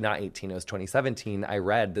was actually not 18, it was 2017, I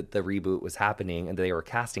read that the reboot was happening and they were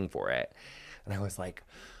casting for it. And I was like,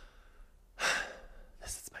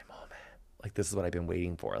 this is my moment. Like, this is what I've been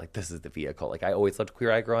waiting for. Like, this is the vehicle. Like, I always loved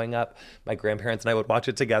Queer Eye growing up. My grandparents and I would watch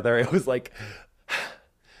it together. It was like,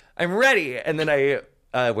 I'm ready. And then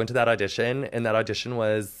I went to that audition, and that audition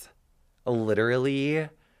was literally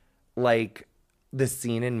like the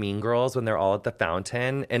scene in Mean Girls when they're all at the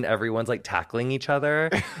fountain and everyone's like tackling each other.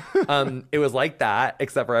 It was like that,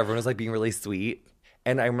 except for everyone was like being really sweet.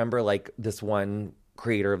 And I remember like this one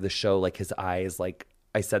creator of the show, like his eyes, like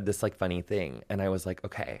I said this like funny thing. And I was like,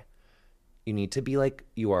 okay, you need to be like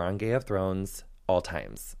you are on Game of Thrones all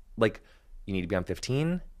times. Like you need to be on 15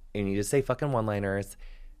 and you need to say fucking one-liners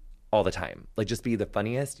all the time. Like just be the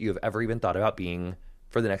funniest you have ever even thought about being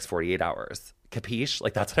for the next 48 hours. Capiche?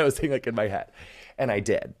 Like that's what I was saying like in my head. And I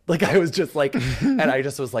did. Like I was just like, and I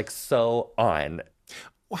just was like so on.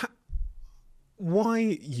 Why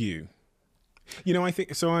you? You know, I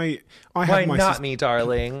think, so I Why have my... not me,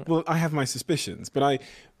 darling? Well, I have my suspicions, but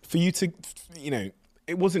for you to, you know,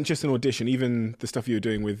 it wasn't just an audition, even the stuff you were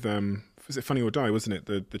doing with, was it Funny or Die, wasn't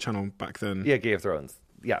it? The channel back then. Yeah, Game of Thrones.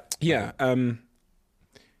 Yeah. Yeah.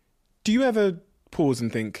 Do you ever pause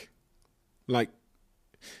and think, like,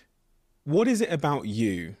 what is it about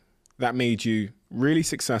you that made you really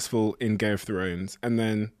successful in Game of Thrones and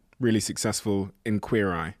then really successful in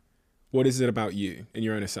Queer Eye? What is it about you in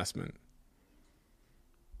your own assessment?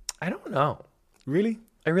 I don't know. Really?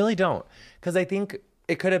 I really don't. Because I think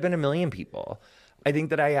it could have been a million people. I think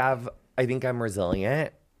that I think I'm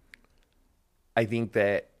resilient. I think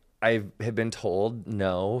that I have been told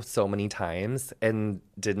no so many times and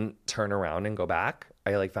didn't turn around and go back.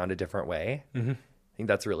 I like found a different way. Mm-hmm. I think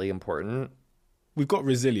that's really important. We've got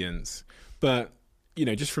resilience, but you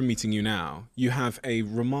know, just from meeting you now, you have a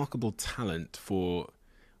remarkable talent for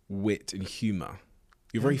wit and humor.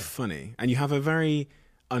 You're very funny and you have a very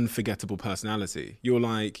unforgettable personality.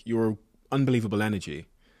 You're unbelievable energy.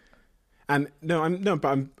 And no,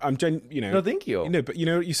 but I'm you know. No, thank you. No, but you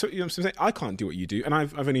know what I'm saying? I can't do what you do, and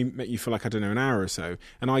I've only met you for like I don't know an hour or so,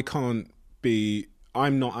 and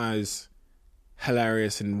I'm not as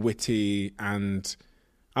hilarious and witty, and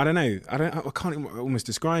I don't know. I can't almost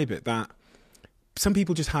describe it. That some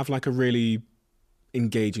people just have like a really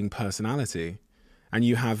engaging personality, and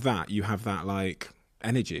you have that like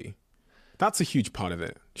energy. That's a huge part of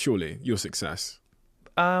it, surely, your success.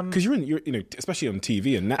 Because you're you know, especially on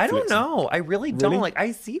TV and Netflix. I don't know. I really don't. Really? Like,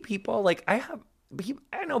 I see people, like, I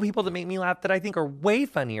know people that make me laugh that I think are way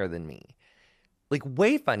funnier than me. Like,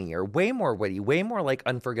 way funnier, way more witty, way more, like,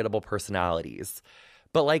 unforgettable personalities.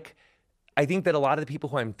 But, like, I think that a lot of the people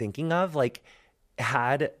who I'm thinking of, like,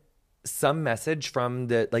 had some message from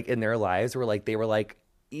the, like, in their lives where, like, they were, like,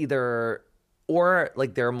 either, or,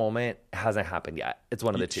 like, their moment hasn't happened yet. It's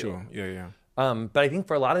one of the two. Sure, yeah. But I think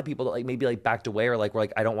for a lot of people that like maybe like backed away or like were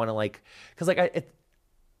like I don't want to like because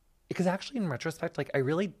actually in retrospect like I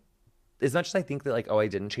really, as much as I think that like, oh, I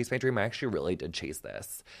didn't chase my dream, I actually really did chase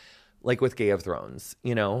this, like with Game of Thrones,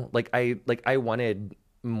 you know, like I wanted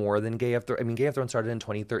more than Game of Thrones. I mean, Game of Thrones started in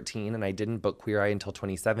 2013 and I didn't book Queer Eye until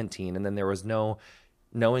 2017, and then there was no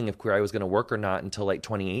knowing if Queer Eye was going to work or not until like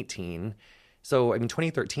 2018. So, I mean,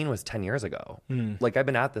 2013 was 10 years ago. Like, I've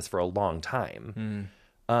been at this for a long time.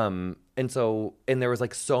 And there was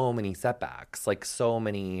like so many setbacks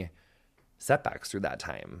through that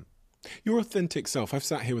time. Your authentic self. I've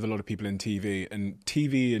sat here with a lot of people in TV, and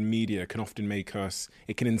TV and media can often make us,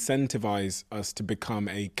 it can incentivize us to become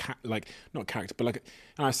not character, but like,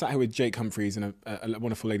 and I sat here with Jake Humphries and a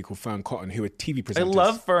wonderful lady called Fern Cotton, who are TV presenters. I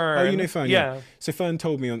love Fern. Oh, you know Fern? Yeah. So Fern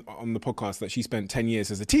told me on the podcast that she spent 10 years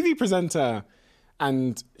as a TV presenter,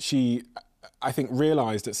 and she, I think,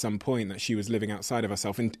 realized at some point that she was living outside of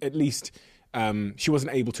herself, and at least she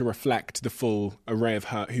wasn't able to reflect the full array of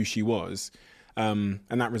who she was. And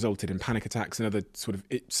that resulted in panic attacks and other sort of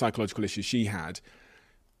psychological issues she had.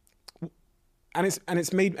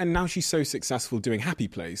 And now she's so successful doing Happy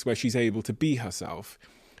Place, where she's able to be herself.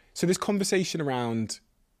 So this conversation around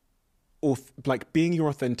like being your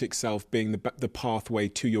authentic self, being the pathway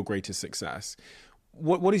to your greatest success.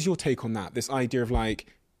 What is your take on that? This idea of like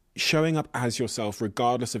showing up as yourself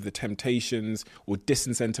regardless of the temptations or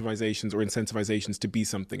disincentivizations or incentivizations to be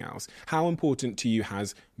something else. How important to you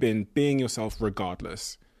has been being yourself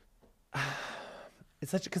regardless?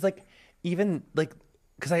 It's such, because like, even like,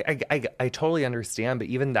 because I totally understand, but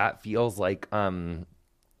even that feels like, I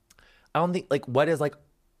don't think, like, what is like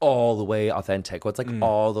all the way authentic? What's like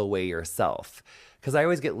all the way yourself? Because I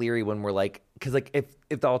always get leery when we're like, because like,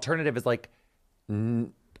 if the alternative is like,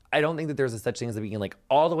 I don't think that there's a such thing as being like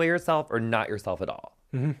all the way yourself or not yourself at all.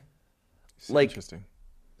 Like, interesting.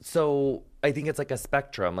 So I think it's like a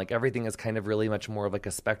spectrum. Like, everything is kind of really much more of like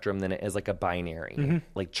a spectrum than it is like a binary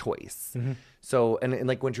like choice. So, and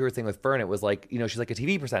like when you were saying with Fern, it was like, you know, she's like a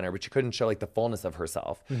TV presenter, but she couldn't show like the fullness of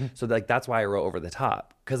herself. So like, that's why I wrote Over the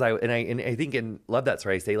Top. Cause I think in Love That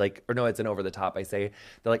Story, I say like, or no, it's in Over the Top. I say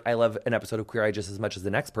that like, I love an episode of Queer Eye just as much as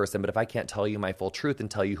the next person. But if I can't tell you my full truth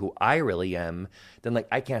and tell you who I really am, then like,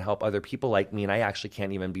 I can't help other people like me. And I actually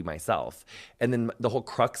can't even be myself. And then the whole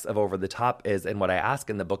crux of Over the Top is, and what I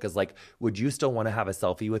ask in the book is like, would you still want to have a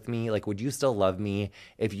selfie with me? Like, would you still love me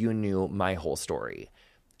if you knew my whole story?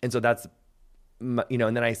 And so that's, you know,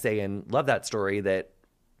 and then I say in Love That Story that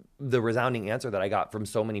the resounding answer that I got from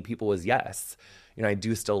so many people was yes. You know, I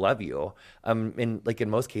do still love you. And like in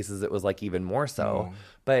most cases, it was like even more so.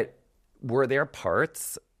 But were there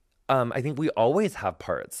parts? I think we always have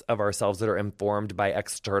parts of ourselves that are informed by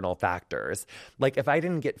external factors. Like if I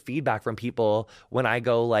didn't get feedback from people when I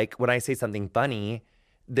go like, when I say something funny,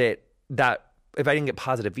 that if I didn't get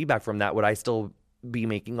positive feedback from that, would I still be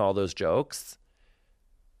making all those jokes?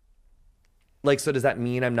 Like, so does that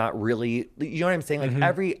mean I'm not really, you know what I'm saying?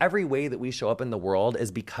 Like every way that we show up in the world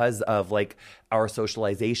is because of like our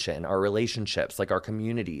socialization, our relationships, like our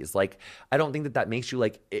communities. Like, I don't think that makes you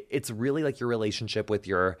like, it's really like your relationship with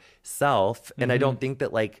yourself. And I don't think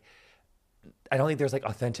that like, I don't think there's like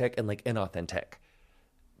authentic and like inauthentic.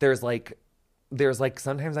 There's like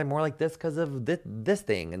sometimes I'm more like this because of this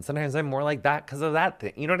thing. And sometimes I'm more like that because of that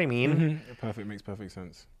thing. You know what I mean? Makes perfect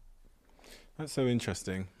sense. That's so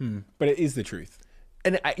interesting. But it is the truth.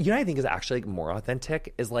 And you know what I think is actually like more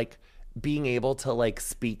authentic is like being able to like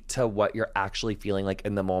speak to what you're actually feeling like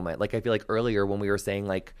in the moment. Like I feel like earlier when we were saying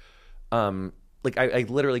like I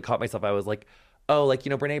literally caught myself. I was like, oh, like, you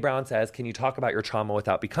know, Brene Brown says, can you talk about your trauma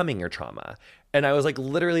without becoming your trauma? And I was like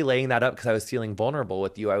literally laying that up because I was feeling vulnerable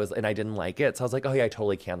with you. And I didn't like it. So I was like, oh yeah, I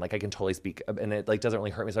totally can. Like I can totally speak. And it like doesn't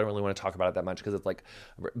really hurt me. So I don't really want to talk about it that much because it's like,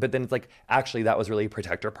 but then it's like, actually that was really a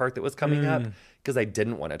protector part that was coming up because I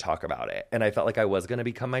didn't want to talk about it. And I felt like I was going to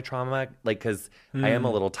become my trauma, like, because I am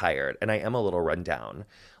a little tired and I am a little run down.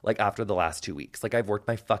 Like after the last 2 weeks, like I've worked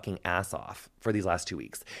my fucking ass off for these last 2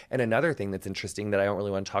 weeks. And another thing that's interesting that I don't really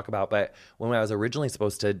want to talk about, but when I was originally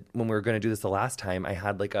when we were going to do this the last time, I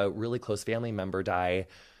had like a really close family member die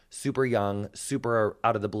super young, super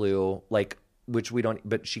out of the blue, like,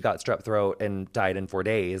 but she got strep throat and died in 4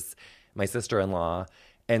 days, my sister-in-law.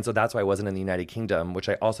 And so that's why I wasn't in the United Kingdom, which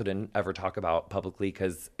I also didn't ever talk about publicly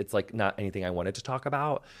because it's like not anything I wanted to talk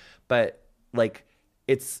about. But like,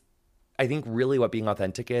 I think really what being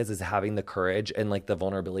authentic is having the courage and like the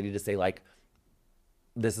vulnerability to say like,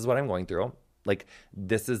 this is what I'm going through. Like,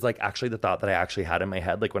 this is like actually the thought that I actually had in my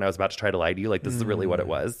head. Like when I was about to try to lie to you, like this is really what it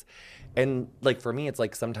was. And like, for me, it's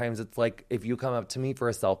like, sometimes it's like, if you come up to me for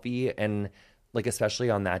a selfie and like,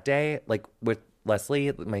 especially on that day, like with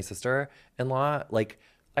Leslie, my sister-in-law, like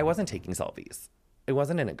I wasn't taking selfies. I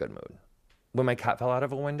wasn't in a good mood. When my cat fell out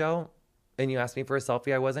of a window and you asked me for a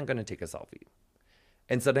selfie, I wasn't going to take a selfie.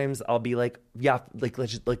 And sometimes I'll be like, yeah, like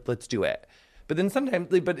let's do it. But then sometimes,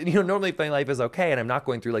 but you know, normally my life is okay and I'm not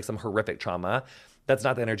going through like some horrific trauma. That's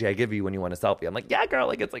not the energy I give you when you want a selfie. I'm like, yeah, girl,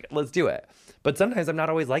 like it's like, let's do it. But sometimes I'm not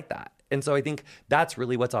always like that. And so I think that's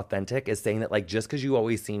really what's authentic, is saying that like, just because you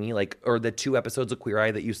always see me like, or the 2 episodes of Queer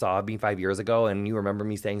Eye that you saw of me 5 years ago and you remember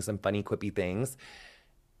me saying some funny quippy things,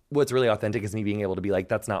 what's really authentic is me being able to be like,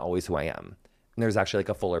 that's not always who I am. And there's actually like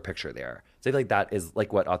a fuller picture there. So I feel like that is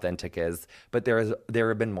like what authentic is. But there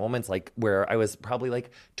have been moments like where I was probably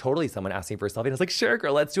like totally someone asked me for a selfie and I was like, sure,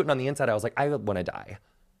 girl, let's do it. And on the inside, I was like, I want to die.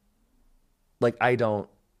 Like, I don't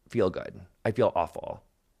feel good. I feel awful.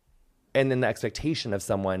 And then the expectation of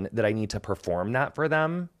someone that I need to perform that for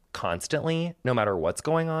them constantly, no matter what's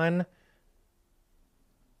going on,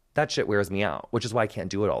 that shit wears me out, which is why I can't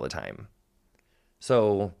do it all the time.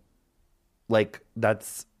 So like,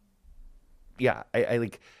 that's, yeah,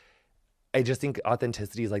 I just think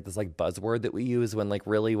authenticity is like this like buzzword that we use when like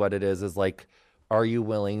really what it is like, are you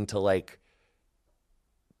willing to like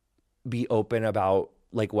be open about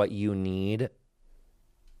like what you need,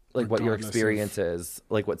 like what your experience is,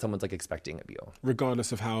 like what someone's like expecting of you,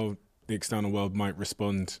 regardless of how the external world might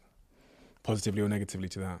respond positively or negatively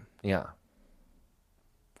to that. Yeah.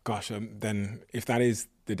 Gosh, then if that is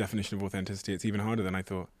the definition of authenticity, it's even harder than I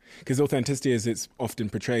thought. Because authenticity, as it's often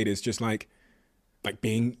portrayed, is just like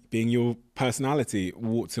being your personality,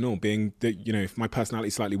 warts and all. Being that, you know, if my personality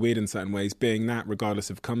is slightly weird in certain ways, being that regardless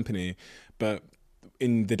of company. But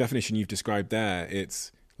in the definition you've described there,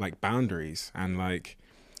 it's like boundaries and like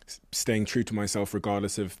staying true to myself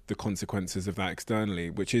regardless of the consequences of that externally,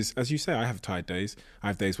 which is, as you say, I have tired days. I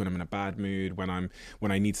have days when I'm in a bad mood, when I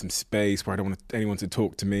need some space, where I don't want anyone to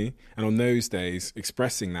talk to me. And on those days,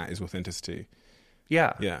 expressing that is authenticity.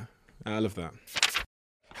 Yeah. Yeah. I love that.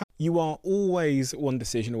 You are always one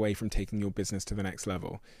decision away from taking your business to the next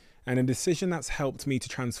level. And a decision that's helped me to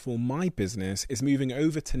transform my business is moving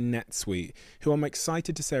over to NetSuite, who I'm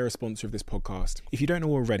excited to say are a sponsor of this podcast. If you don't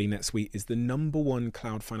know already, NetSuite is the #1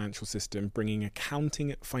 cloud financial system, bringing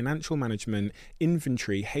accounting, financial management,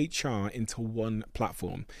 inventory, HR into one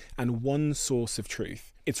platform and one source of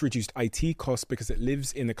truth. It's reduced IT costs because it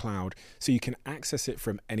lives in the cloud, so you can access it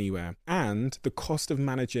from anywhere. And the cost of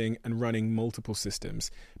managing and running multiple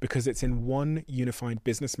systems because it's in one unified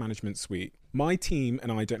business management suite. My team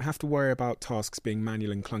and I don't have to worry about tasks being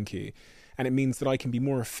manual and clunky. And it means that I can be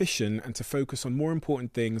more efficient and to focus on more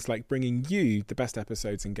important things like bringing you the best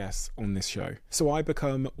episodes and guests on this show. So I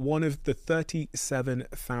become one of the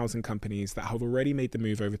 37,000 companies that have already made the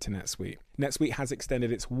move over to NetSuite. NetSuite has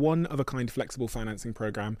extended its one-of-a-kind flexible financing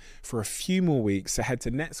program for a few more weeks. So head to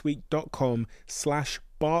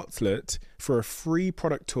netsuite.com/Bartlett for a free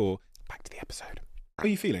product tour. Back to the episode. How are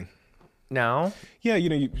you feeling? Now? Yeah, you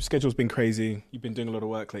know, your schedule's been crazy. You've been doing a lot of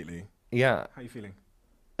work lately. Yeah. How are you feeling?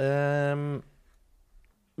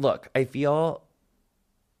 Look, I feel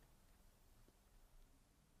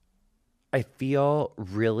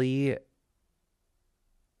really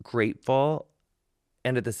grateful,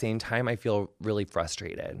 and at the same time I feel really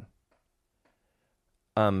frustrated.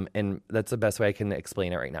 And that's the best way I can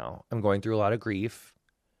explain it right now. I'm going through a lot of grief.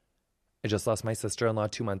 I just lost my sister-in-law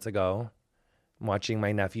 2 months ago. I'm watching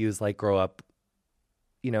my nephews like grow up,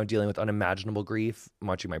 you know, dealing with unimaginable grief. I'm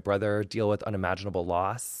watching my brother deal with unimaginable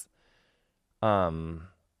loss.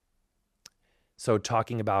 So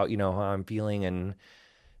talking about, you know, how I'm feeling, and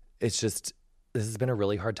it's just, this has been a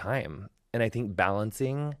really hard time. And I think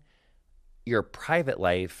balancing your private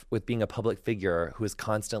life with being a public figure who is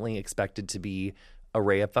constantly expected to be a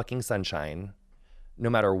ray of fucking sunshine, no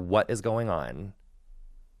matter what is going on,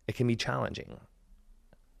 it can be challenging.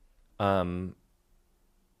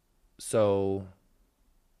 So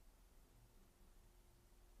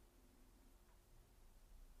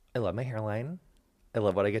I love my hairline. I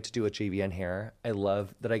love what I get to do with JVN hair. I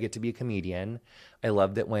love that I get to be a comedian. I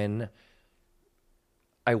love that when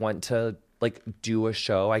I want to like do a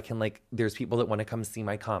show, I can like, there's people that want to come see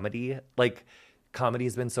my comedy. Like, comedy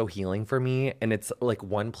has been so healing for me. And it's like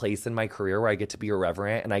one place in my career where I get to be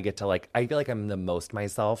irreverent and I get to like, I feel like I'm the most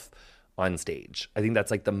myself on stage. I think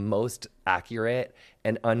that's like the most accurate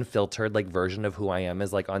and unfiltered like version of who I am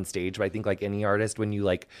is like on stage. But I think like any artist, when you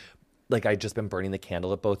like I've just been burning the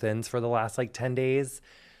candle at both ends for the last like 10 days.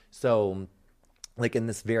 So like in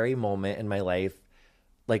this very moment in my life,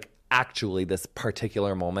 like actually this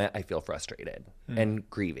particular moment, I feel frustrated and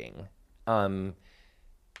grieving. When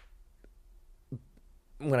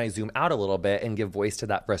I zoom out a little bit and give voice to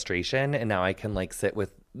that frustration, and now I can like sit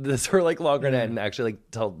with this for like longer and actually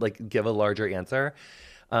like tell, like give a larger answer.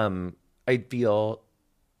 I feel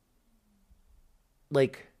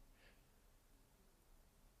like,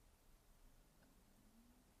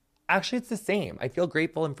 actually, it's the same. I feel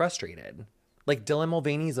grateful and frustrated. Like Dylan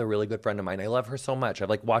Mulvaney is a really good friend of mine. I love her so much. I've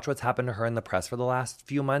like watched what's happened to her in the press for the last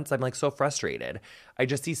few months. I'm like so frustrated. I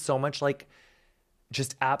just see so much like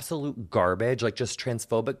just absolute garbage, like just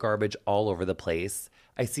transphobic garbage all over the place.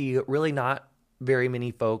 I see really not very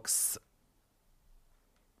many folks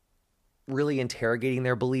really interrogating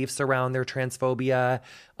their beliefs around their transphobia,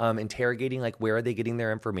 interrogating like where are they getting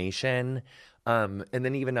their information, and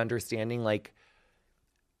then even understanding like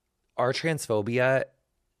our transphobia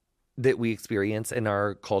that we experience in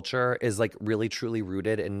our culture is like really truly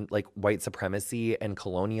rooted in like white supremacy and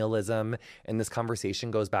colonialism, and this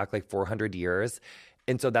conversation goes back like 400 years,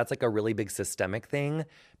 and so that's like a really big systemic thing.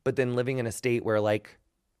 But then living in a state where like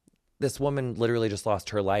this woman literally just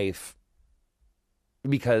lost her life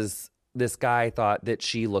because this guy thought that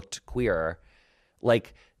she looked queer.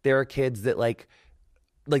 Like there are kids that like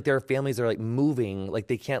their families are like moving, like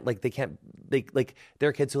there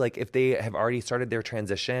are kids who like if they have already started their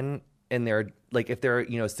transition and they're like if they're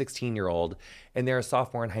 16-year-old and they're a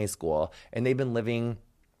sophomore in high school and they've been living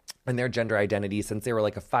in their gender identity since they were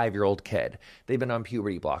like a 5-year-old kid. They've been on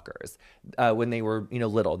puberty blockers. When they were,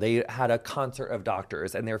 little, they had a concert of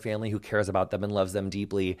doctors and their family who cares about them and loves them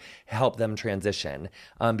deeply help them transition.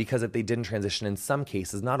 Because if they didn't transition in some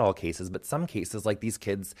cases, not all cases, but some cases, like these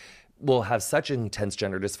kids will have such intense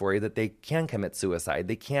gender dysphoria that they can commit suicide.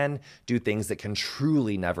 They can do things that can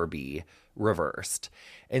truly never be reversed.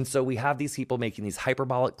 And so we have these people making these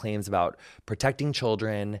hyperbolic claims about protecting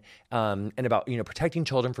children, and about, protecting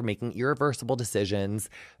children from making irreversible decisions,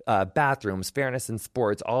 bathrooms, fairness in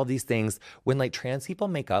sports, all of these things, when like trans people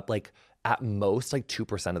make up like at most like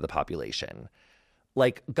 2% of the population.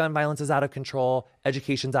 Like gun violence is out of control,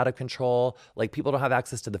 education's out of control, like people don't have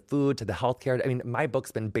access to the food, to the healthcare. I mean, my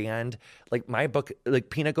book's been banned. Like my book, like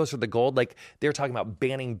Peanut Goes for the Gold, like they're talking about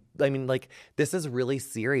banning. I mean, like this is really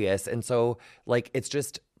serious. And so like, it's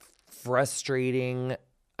just frustrating.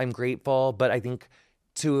 I'm grateful, but I think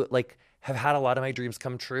to like have had a lot of my dreams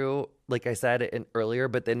come true, like I said earlier,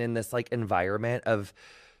 but then in this like environment of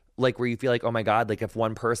like, where you feel like, oh my God, like if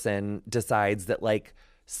one person decides that like,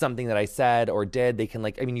 something that I said or did, they can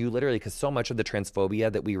like, I mean, you literally, because so much of the transphobia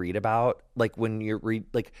that we read about, like when you read,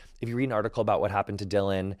 like if you read an article about what happened to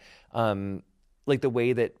Dylan, like the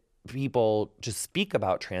way that people just speak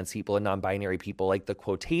about trans people and non-binary people, like the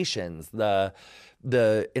quotations, the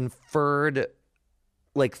inferred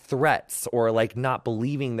like threats or like not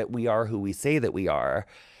believing that we are who we say that we are.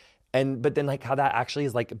 But then like how that actually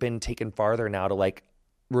has like been taken farther now to like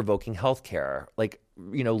revoking healthcare, like,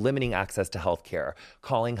 limiting access to healthcare,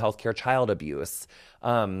 calling healthcare child abuse.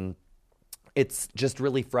 It's just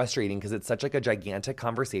really frustrating because it's such like a gigantic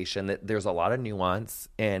conversation that there's a lot of nuance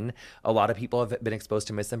in. A lot of people have been exposed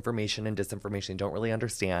to misinformation and disinformation and don't really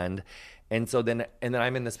understand. And so then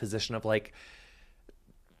I'm in this position of like,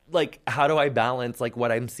 how do I balance like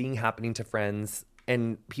what I'm seeing happening to friends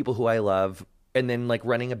and people who I love, and then like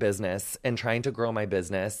running a business and trying to grow my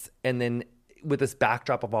business, and then with this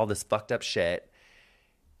backdrop of all this fucked up shit,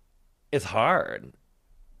 it's hard.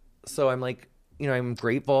 So I'm like, I'm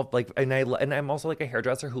grateful. Like, and I'm also like a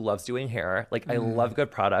hairdresser who loves doing hair. Like, I love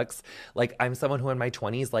good products. Like, I'm someone who in my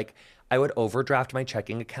 20s, like, I would overdraft my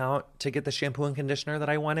checking account to get the shampoo and conditioner that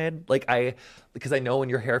I wanted. Like, because I know when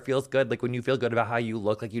your hair feels good, like when you feel good about how you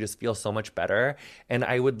look, like you just feel so much better. And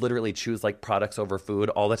I would literally choose like products over food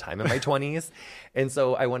all the time in my 20s. And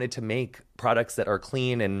so I wanted to make products that are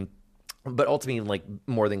clean but ultimately, like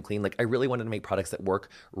more than clean, like I really wanted to make products that work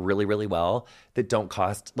really, really well, that don't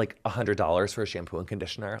cost like $100 for a shampoo and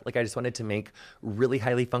conditioner. Like I just wanted to make really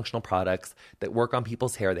highly functional products that work on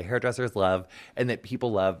people's hair, that hairdressers love, and that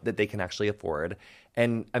people love, that they can actually afford.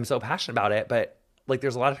 And I'm so passionate about it, but like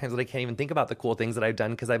there's a lot of times that I can't even think about the cool things that I've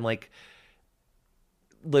done because I'm like,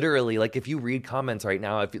 literally, like if you read comments right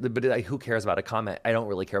now, but like, who cares about a comment? I don't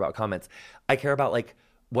really care about comments. I care about like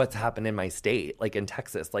what's happened in my state, like in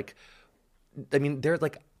Texas, like. I mean, there's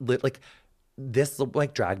like this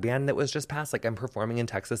like drag ban that was just passed. Like I'm performing in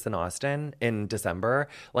Texas and Austin in December.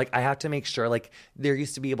 Like I have to make sure, like there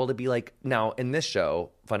used to be able to be like, now in this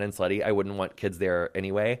show, Fun and Slutty, I wouldn't want kids there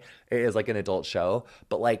anyway. It is like an adult show,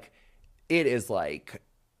 but like it is like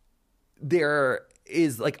there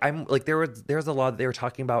is like there's a law that they were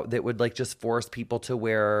talking about that would like just force people to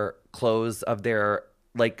wear clothes of their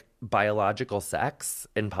like biological sex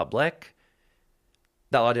in public.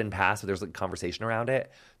 That law didn't pass, but there's like conversation around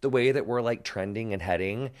it. The way that we're like trending and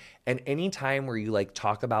heading, and any time where you like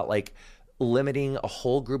talk about like limiting a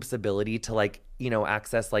whole group's ability to like,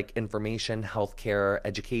 access like information, healthcare,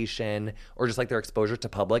 education, or just like their exposure to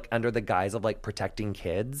public under the guise of like protecting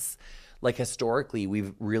kids. Like historically,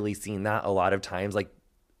 we've really seen that a lot of times, like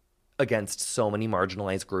against so many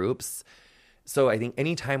marginalized groups. So I think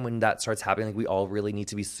anytime when that starts happening, like we all really need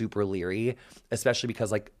to be super leery, especially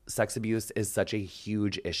because like sex abuse is such a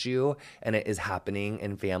huge issue and it is happening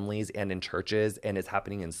in families and in churches and it's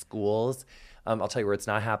happening in schools. I'll tell you where it's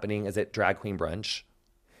not happening is at drag queen brunch.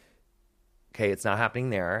 Okay, it's not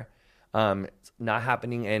happening there. It's not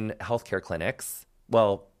happening in healthcare clinics.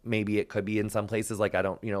 Well, maybe it could be in some places, like I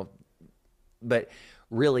don't, but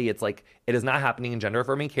really it's like it is not happening in gender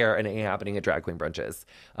affirming care and it ain't happening at drag queen brunches.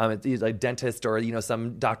 It's like dentist or,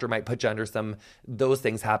 some doctor might put you under those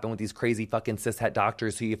things happen with these crazy fucking cishet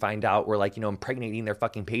doctors who you find out were like, impregnating their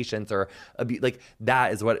fucking patients or like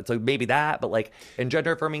that is what it's like, maybe that, but like in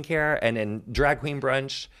gender affirming care and in drag queen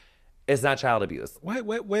brunch, it's not child abuse.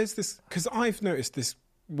 Where's this? Because I've noticed this,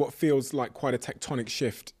 what feels like quite a tectonic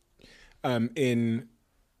shift in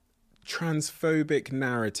transphobic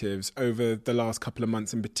narratives over the last couple of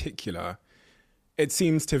months in particular. It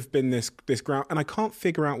seems to have been this ground, and I can't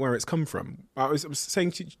figure out where it's come from. I was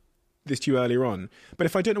saying this to you earlier on, but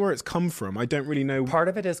if I don't know where it's come from, I don't really know. Part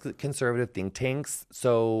of it is conservative think tanks.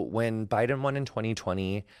 So when Biden won in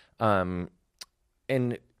 2020, and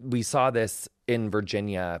we saw this in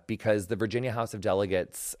Virginia because the Virginia House of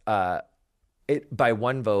Delegates, it by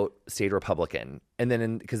one vote stayed Republican, and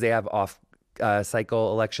then because they have off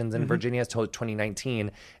cycle elections in Virginia until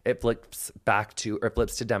 2019, it flips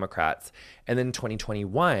to Democrats, and then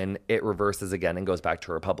 2021 it reverses again and goes back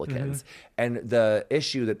to Republicans. And the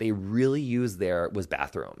issue that they really used there was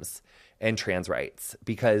bathrooms and trans rights,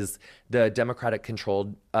 because the Democratic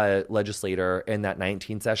controlled legislator in that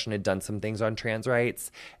 19 session had done some things on trans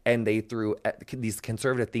rights, and they threw these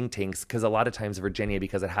conservative think tanks, because a lot of times Virginia,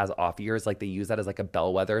 because it has off years, like they use that as like a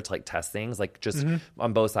bellwether to like test things, like just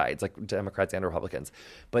on both sides, like Democrats and Republicans.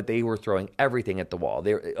 But they were throwing everything at the wall.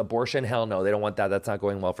 Abortion, hell no, they don't want that. That's not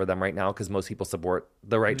going well for them right now, because most people support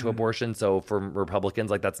the right to abortion. So for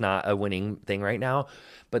Republicans, like that's not a winning thing right now.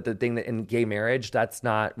 But the thing that in gay marriage, that's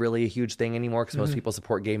not really a huge thing anymore, because most people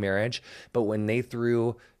support gay marriage. But when they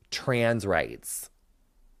threw trans rights,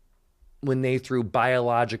 when they threw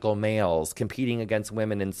biological males competing against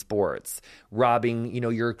women in sports, robbing,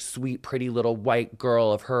 your sweet, pretty little white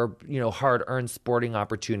girl of her, hard-earned sporting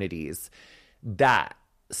opportunities, that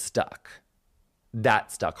stuck.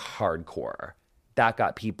 That stuck hardcore. That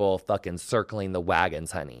got people fucking circling the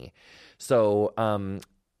wagons, honey. So,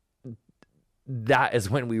 that is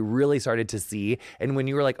when we really started to see, and when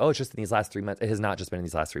you were like, oh, it's just in these last 3 months, it has not just been in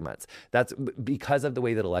these last 3 months. That's because of the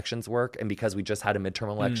way that elections work, and because we just had a midterm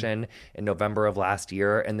election in November of last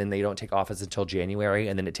year, and then they don't take office until January,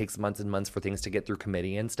 and then it takes months and months for things to get through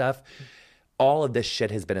committee and stuff. All of this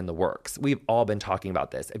shit has been in the works. We've all been talking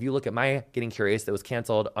about this. If you look at my Getting Curious that was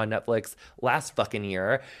canceled on Netflix last fucking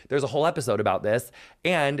year, there's a whole episode about this.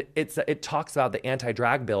 And it talks about the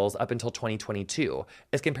anti-drag bills up until 2022.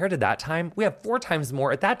 As compared to that time, we have 4 times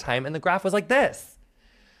more at that time. And the graph was like this.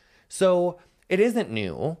 So it isn't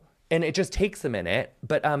new. And it just takes a minute.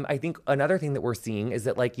 But I think another thing that we're seeing is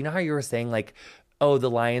that, like, how you were saying, like, oh,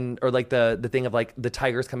 the lion, or like the thing of like the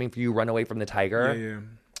tiger's coming for you, run away from the tiger. Yeah.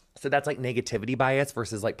 So that's like negativity bias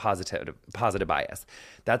versus like positive bias.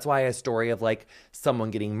 That's why a story of like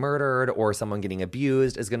someone getting murdered or someone getting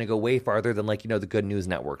abused is going to go way farther than like, the Good News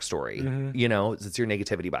Network story. It's your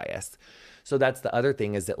negativity bias. So that's the other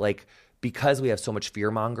thing, is that like, because we have so much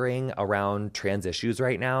fear mongering around trans issues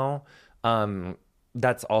right now,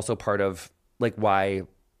 that's also part of like why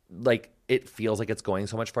like it feels like it's going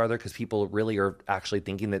so much farther, because people really are actually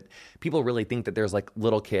thinking that people really think that there's like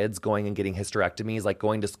little kids going and getting hysterectomies, like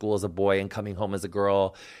going to school as a boy and coming home as a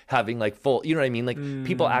girl, having like full, you know what I mean? Like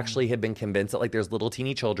people actually have been convinced that like there's little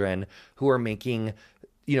teeny children who are making,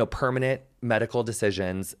 permanent medical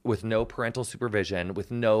decisions with no parental supervision,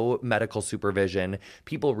 with no medical supervision.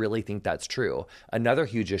 People really think that's true. Another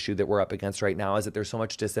huge issue that we're up against right now is that there's so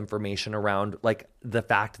much disinformation around like the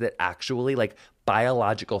fact that actually like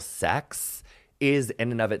biological sex is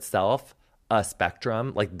in and of itself a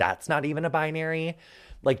spectrum. Like that's not even a binary.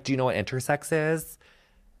 Like, do you know what intersex is?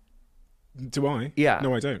 Do I? Yeah.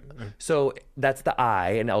 No, I don't. So that's the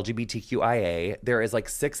I in LGBTQIA. There is like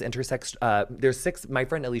 6 intersex. There's 6. My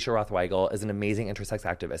friend Alicia Rothweigel is an amazing intersex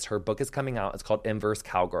activist. Her book is coming out. It's called Inverse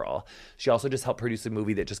Cowgirl. She also just helped produce a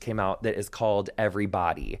movie that just came out that is called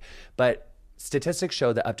Everybody. But statistics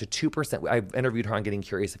show that up to 2%, I've interviewed her on Getting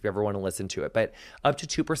Curious if you ever want to listen to it, but up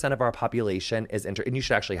to 2% of our population is and you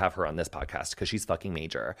should actually have her on this podcast because she's fucking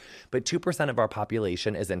major. But 2% of our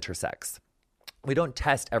population is intersex. we don't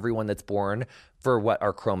test everyone that's born for what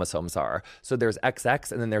our chromosomes are. So there's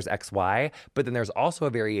XX and then there's XY, but then there's also a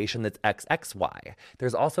variation that's XXY.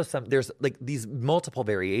 There's like these multiple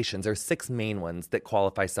variations. There's 6 main ones that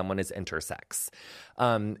qualify someone as intersex.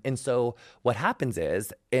 And so what happens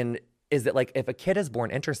is that like if a kid is born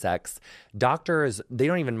intersex, doctors, they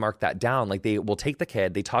don't even mark that down. Like they will take the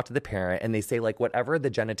kid, they talk to the parent, and they say like whatever the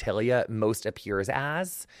genitalia most appears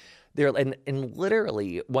as, and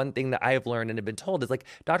literally one thing that I have learned and have been told is like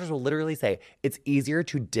doctors will literally say it's easier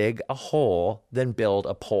to dig a hole than build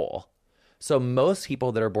a pole. So most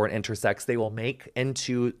people that are born intersex, they will make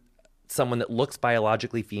into someone that looks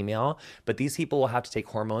biologically female, but these people will have to take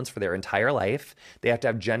hormones for their entire life. They have to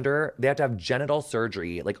have genital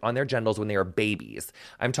surgery, like on their genitals when they are babies.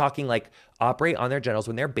 I'm talking like operate on their genitals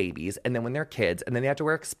when they're babies, and then when they're kids, and then they have to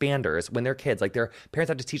wear expanders when they're kids. Like their parents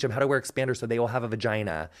have to teach them how to wear expanders so they will have a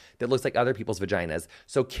vagina that looks like other people's vaginas.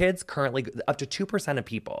 So kids currently, up to 2% of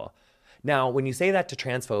people. Now, when you say that to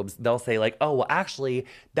transphobes, they'll say like, oh, well, actually,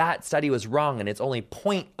 that study was wrong and it's only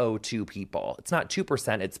 0.02 people. It's not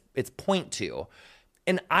 2%, it's 0.2.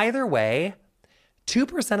 In either way,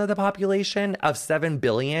 2% of the population of 7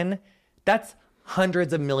 billion, that's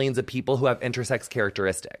hundreds of millions of people who have intersex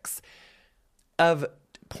characteristics. Of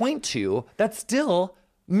 0.2, that's still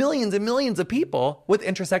millions and millions of people with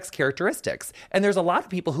intersex characteristics. And there's a lot of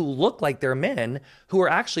people who look like they're men who are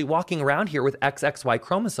actually walking around here with XXY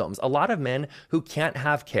chromosomes. A lot of men who can't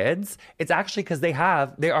have kids, it's actually because they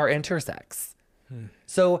are intersex.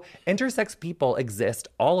 So intersex people exist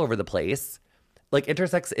all over the place. Like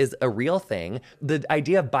intersex is a real thing. The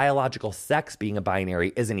idea of biological sex being a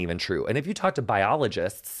binary isn't even true. And if you talk to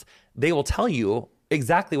biologists, they will tell you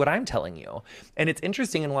exactly what I'm telling you. And it's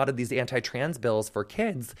interesting in a lot of these anti-trans bills for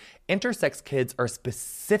kids, intersex kids are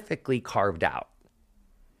specifically carved out.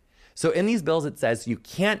 So in these bills, it says you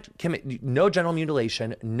can't commit, no genital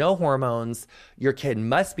mutilation, no hormones. Your kid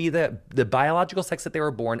must be the biological sex that they were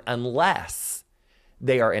born unless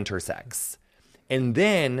they are intersex. And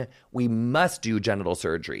then we must do genital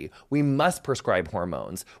surgery. We must prescribe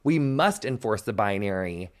hormones. We must enforce the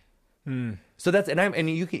binary. So that's,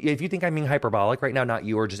 if you think I'm being hyperbolic right now, not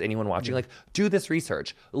you or just anyone watching, like do this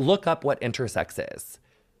research, look up what intersex is.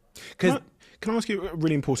 Can I ask you a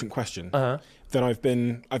really important question that I've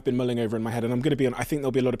been mulling over in my head, and I'm going to be on, I think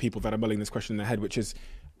there'll be a lot of people that are mulling this question in their head, which is,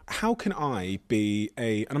 how can I be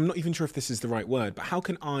and I'm not even sure if this is the right word, but how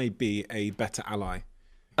can I be a better ally?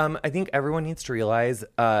 I think everyone needs to realize,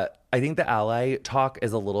 I think the ally talk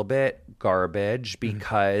is a little bit garbage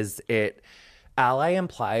because ally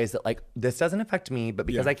implies that like this doesn't affect me, but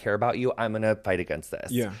because I care about you, I'm gonna fight against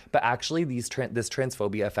this. But actually, this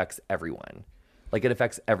transphobia affects everyone. Like it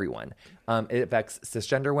affects everyone. It affects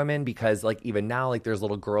cisgender women because like even now, like there's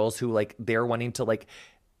little girls who like they're wanting to like.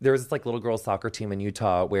 There's this like little girls soccer team in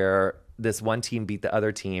Utah where this one team beat the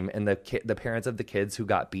other team, and the parents of the kids who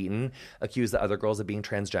got beaten accused the other girls of being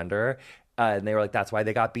transgender, and they were like, that's why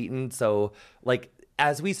they got beaten. So like,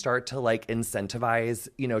 as we start to like incentivize,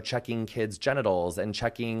 checking kids' genitals and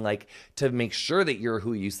checking like to make sure that you're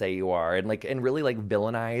who you say you are, and really like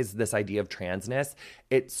villainize this idea of transness,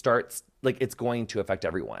 it starts like it's going to affect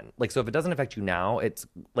everyone. Like, so if it doesn't affect you now, it's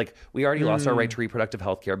like we already lost our right to reproductive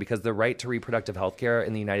health care because the right to reproductive health care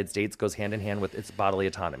in the United States goes hand in hand with its bodily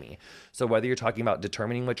autonomy. So whether you're talking about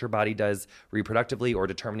determining what your body does reproductively or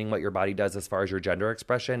determining what your body does as far as your gender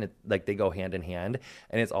expression, like they go hand in hand,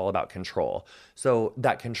 and it's all about control. So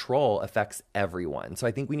that control affects everyone. So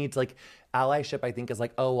I think we need to like, allyship, I think, is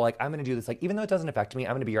like, oh, well, like I'm going to do this. Like, even though it doesn't affect me,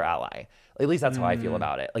 I'm going to be your ally. At least that's how I feel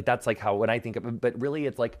about it. Like, that's like how, when I think of it, but really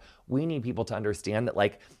it's like, we need people to understand that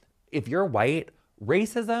like, if you're white,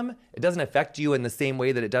 racism, it doesn't affect you in the same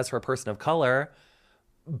way that it does for a person of color,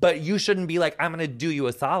 but you shouldn't be like, I'm going to do you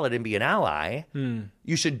a solid and be an ally.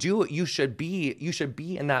 You should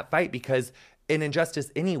be in that fight because an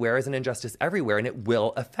injustice anywhere is an injustice everywhere, and it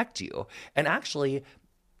will affect you. And actually,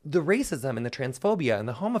 the racism and the transphobia and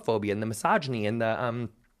the homophobia and the misogyny and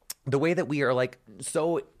the way that we are like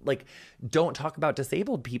so like don't talk about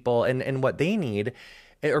disabled people and what they need,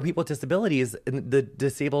 or people with disabilities in the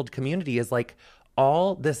disabled community, is like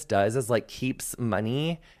all this does is like keeps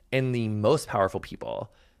money in the most powerful people's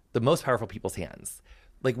hands.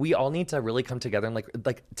 Like we all need to really come together and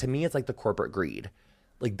like to me it's like the corporate greed.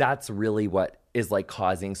 Like that's really what is like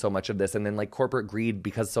causing so much of this. And then like corporate greed,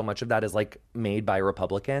 because so much of that is like made by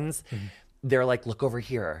Republicans. They're like, look over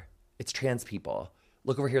here, it's trans people.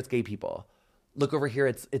 Look over here, it's gay people. Look over here,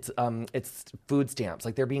 it's food stamps.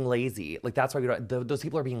 Like they're being lazy. Like that's why those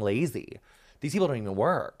people are being lazy. These people don't even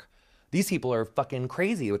work. these people are fucking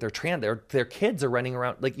crazy with their kids are running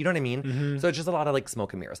around, like, you know what I mean? So it's just a lot of like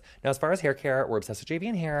smoke and mirrors. Now, as far as hair care, we're obsessed with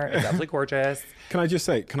JV hair. It's absolutely gorgeous. Can I just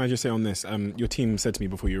say on this? Your team said to me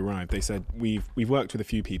before you arrived, they said we've worked with a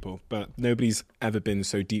few people, but nobody's ever been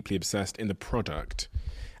so deeply obsessed in the product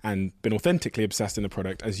and been authentically obsessed in the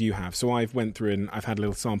product as you have. So I've went through and I've had a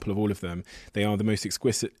little sample of all of them. They are the most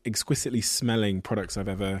exquisitely smelling products I've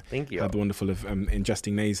ever had the wonderful of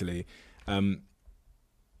ingesting nasally.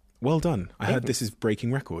 Well done. I heard this is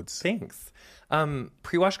breaking records. Thanks.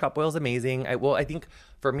 Pre-wash cup oil is amazing. I think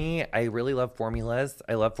for me, I really love formulas.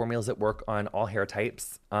 I love formulas that work on all hair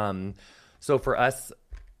types. So for us,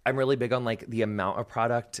 I'm really big on like the amount of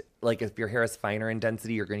product. Like if your hair is finer in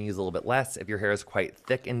density, you're going to use a little bit less. If your hair is quite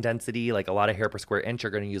thick in density, like a lot of hair per square inch,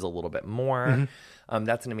 you're going to use a little bit more.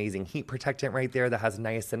 That's an amazing heat protectant right there that has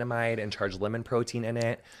niacinamide and charged lemon protein in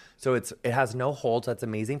it. So it has no hold. So that's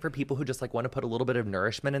amazing for people who just like want to put a little bit of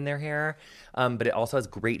nourishment in their hair. But it also has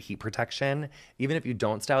great heat protection. Even if you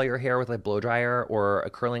don't style your hair with a blow dryer or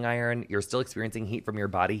a curling iron, you're still experiencing heat from your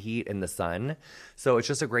body heat in the sun. So it's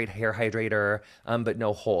just a great hair hydrator, but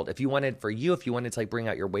no hold. If you wanted to like bring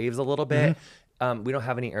out your waves a little bit, we don't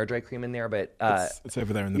have any air dry cream in there, but it's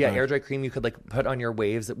over there in the bag. Air dry cream you could like put on your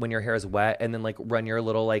waves when your hair is wet, and then like run your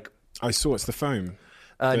little like. I saw it's the foam.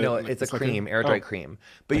 No, it's a cream, air dry cream.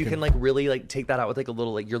 But you can like really like take that out with like a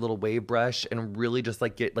little like your little wave brush and really just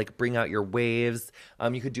like bring out your waves.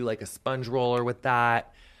 You could do like a sponge roller with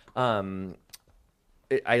that.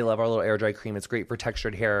 I love our little air dry cream. It's great for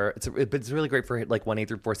textured hair. It's really great for like 1A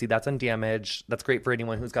through 4C. That's undamaged. That's great for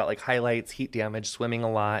anyone who's got like highlights, heat damage, swimming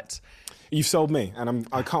a lot. You've sold me, and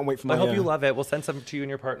I can't wait for my... I hope you love it. We'll send some to you and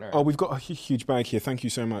your partner. Oh, we've got a huge bag here. Thank you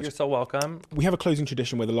so much. You're so welcome. We have a closing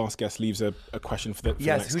tradition where the last guest leaves a question for the next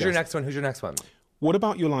guest. Who's your next one? Who's your next one? What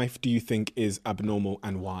about your life do you think is abnormal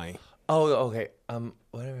and why? Oh, okay.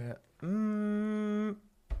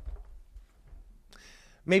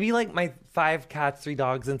 Maybe like my 5 cats, 3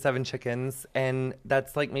 dogs, and 7 chickens. And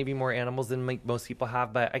that's like maybe more animals than like most people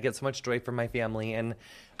have, but I get so much joy from my family. And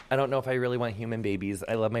I don't know if I really want human babies.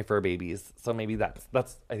 I love my fur babies. So maybe that's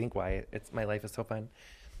I think why my life is so fun.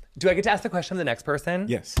 Do I get to ask the question of the next person?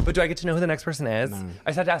 Yes. But do I get to know who the next person is? No. I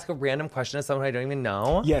just have to ask a random question of someone I don't even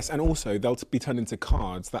know? Yes, and also they'll be turned into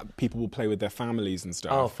cards that people will play with their families and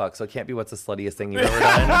stuff. Oh, fuck. So it can't be what's the sluttiest thing you've ever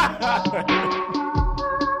done?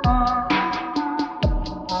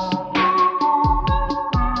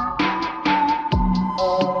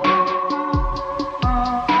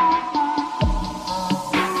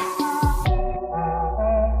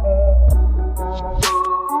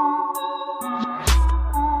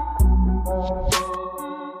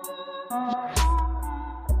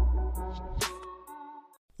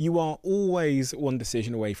 You are always one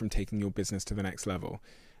decision away from taking your business to the next level.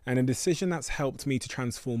 And a decision that's helped me to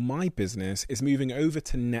transform my business is moving over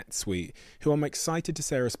to NetSuite, who I'm excited to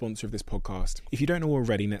say are a sponsor of this podcast. If you don't know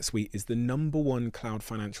already, NetSuite is the #1 cloud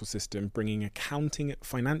financial system, bringing accounting,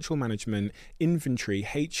 financial management, inventory,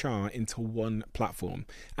 HR into one platform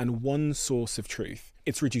and one source of truth.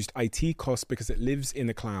 It's reduced IT costs because it lives in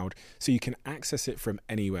the cloud, so you can access it from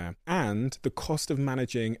anywhere. And the cost of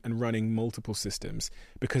managing and running multiple systems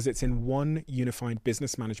because it's in one unified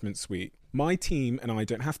business management suite. My team and I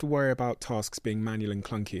don't have to worry about tasks being manual and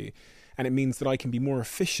clunky. And it means that I can be more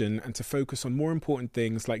efficient and to focus on more important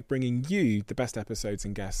things like bringing you the best episodes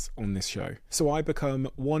and guests on this show. So I become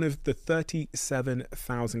one of the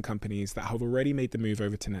 37,000 companies that have already made the move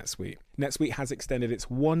over to NetSuite. NetSuite has extended its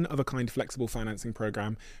one-of-a-kind flexible financing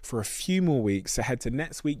program for a few more weeks. So head to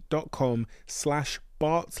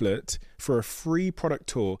netsuite.com/Bartlett for a free product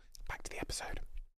tour. Back to the episode.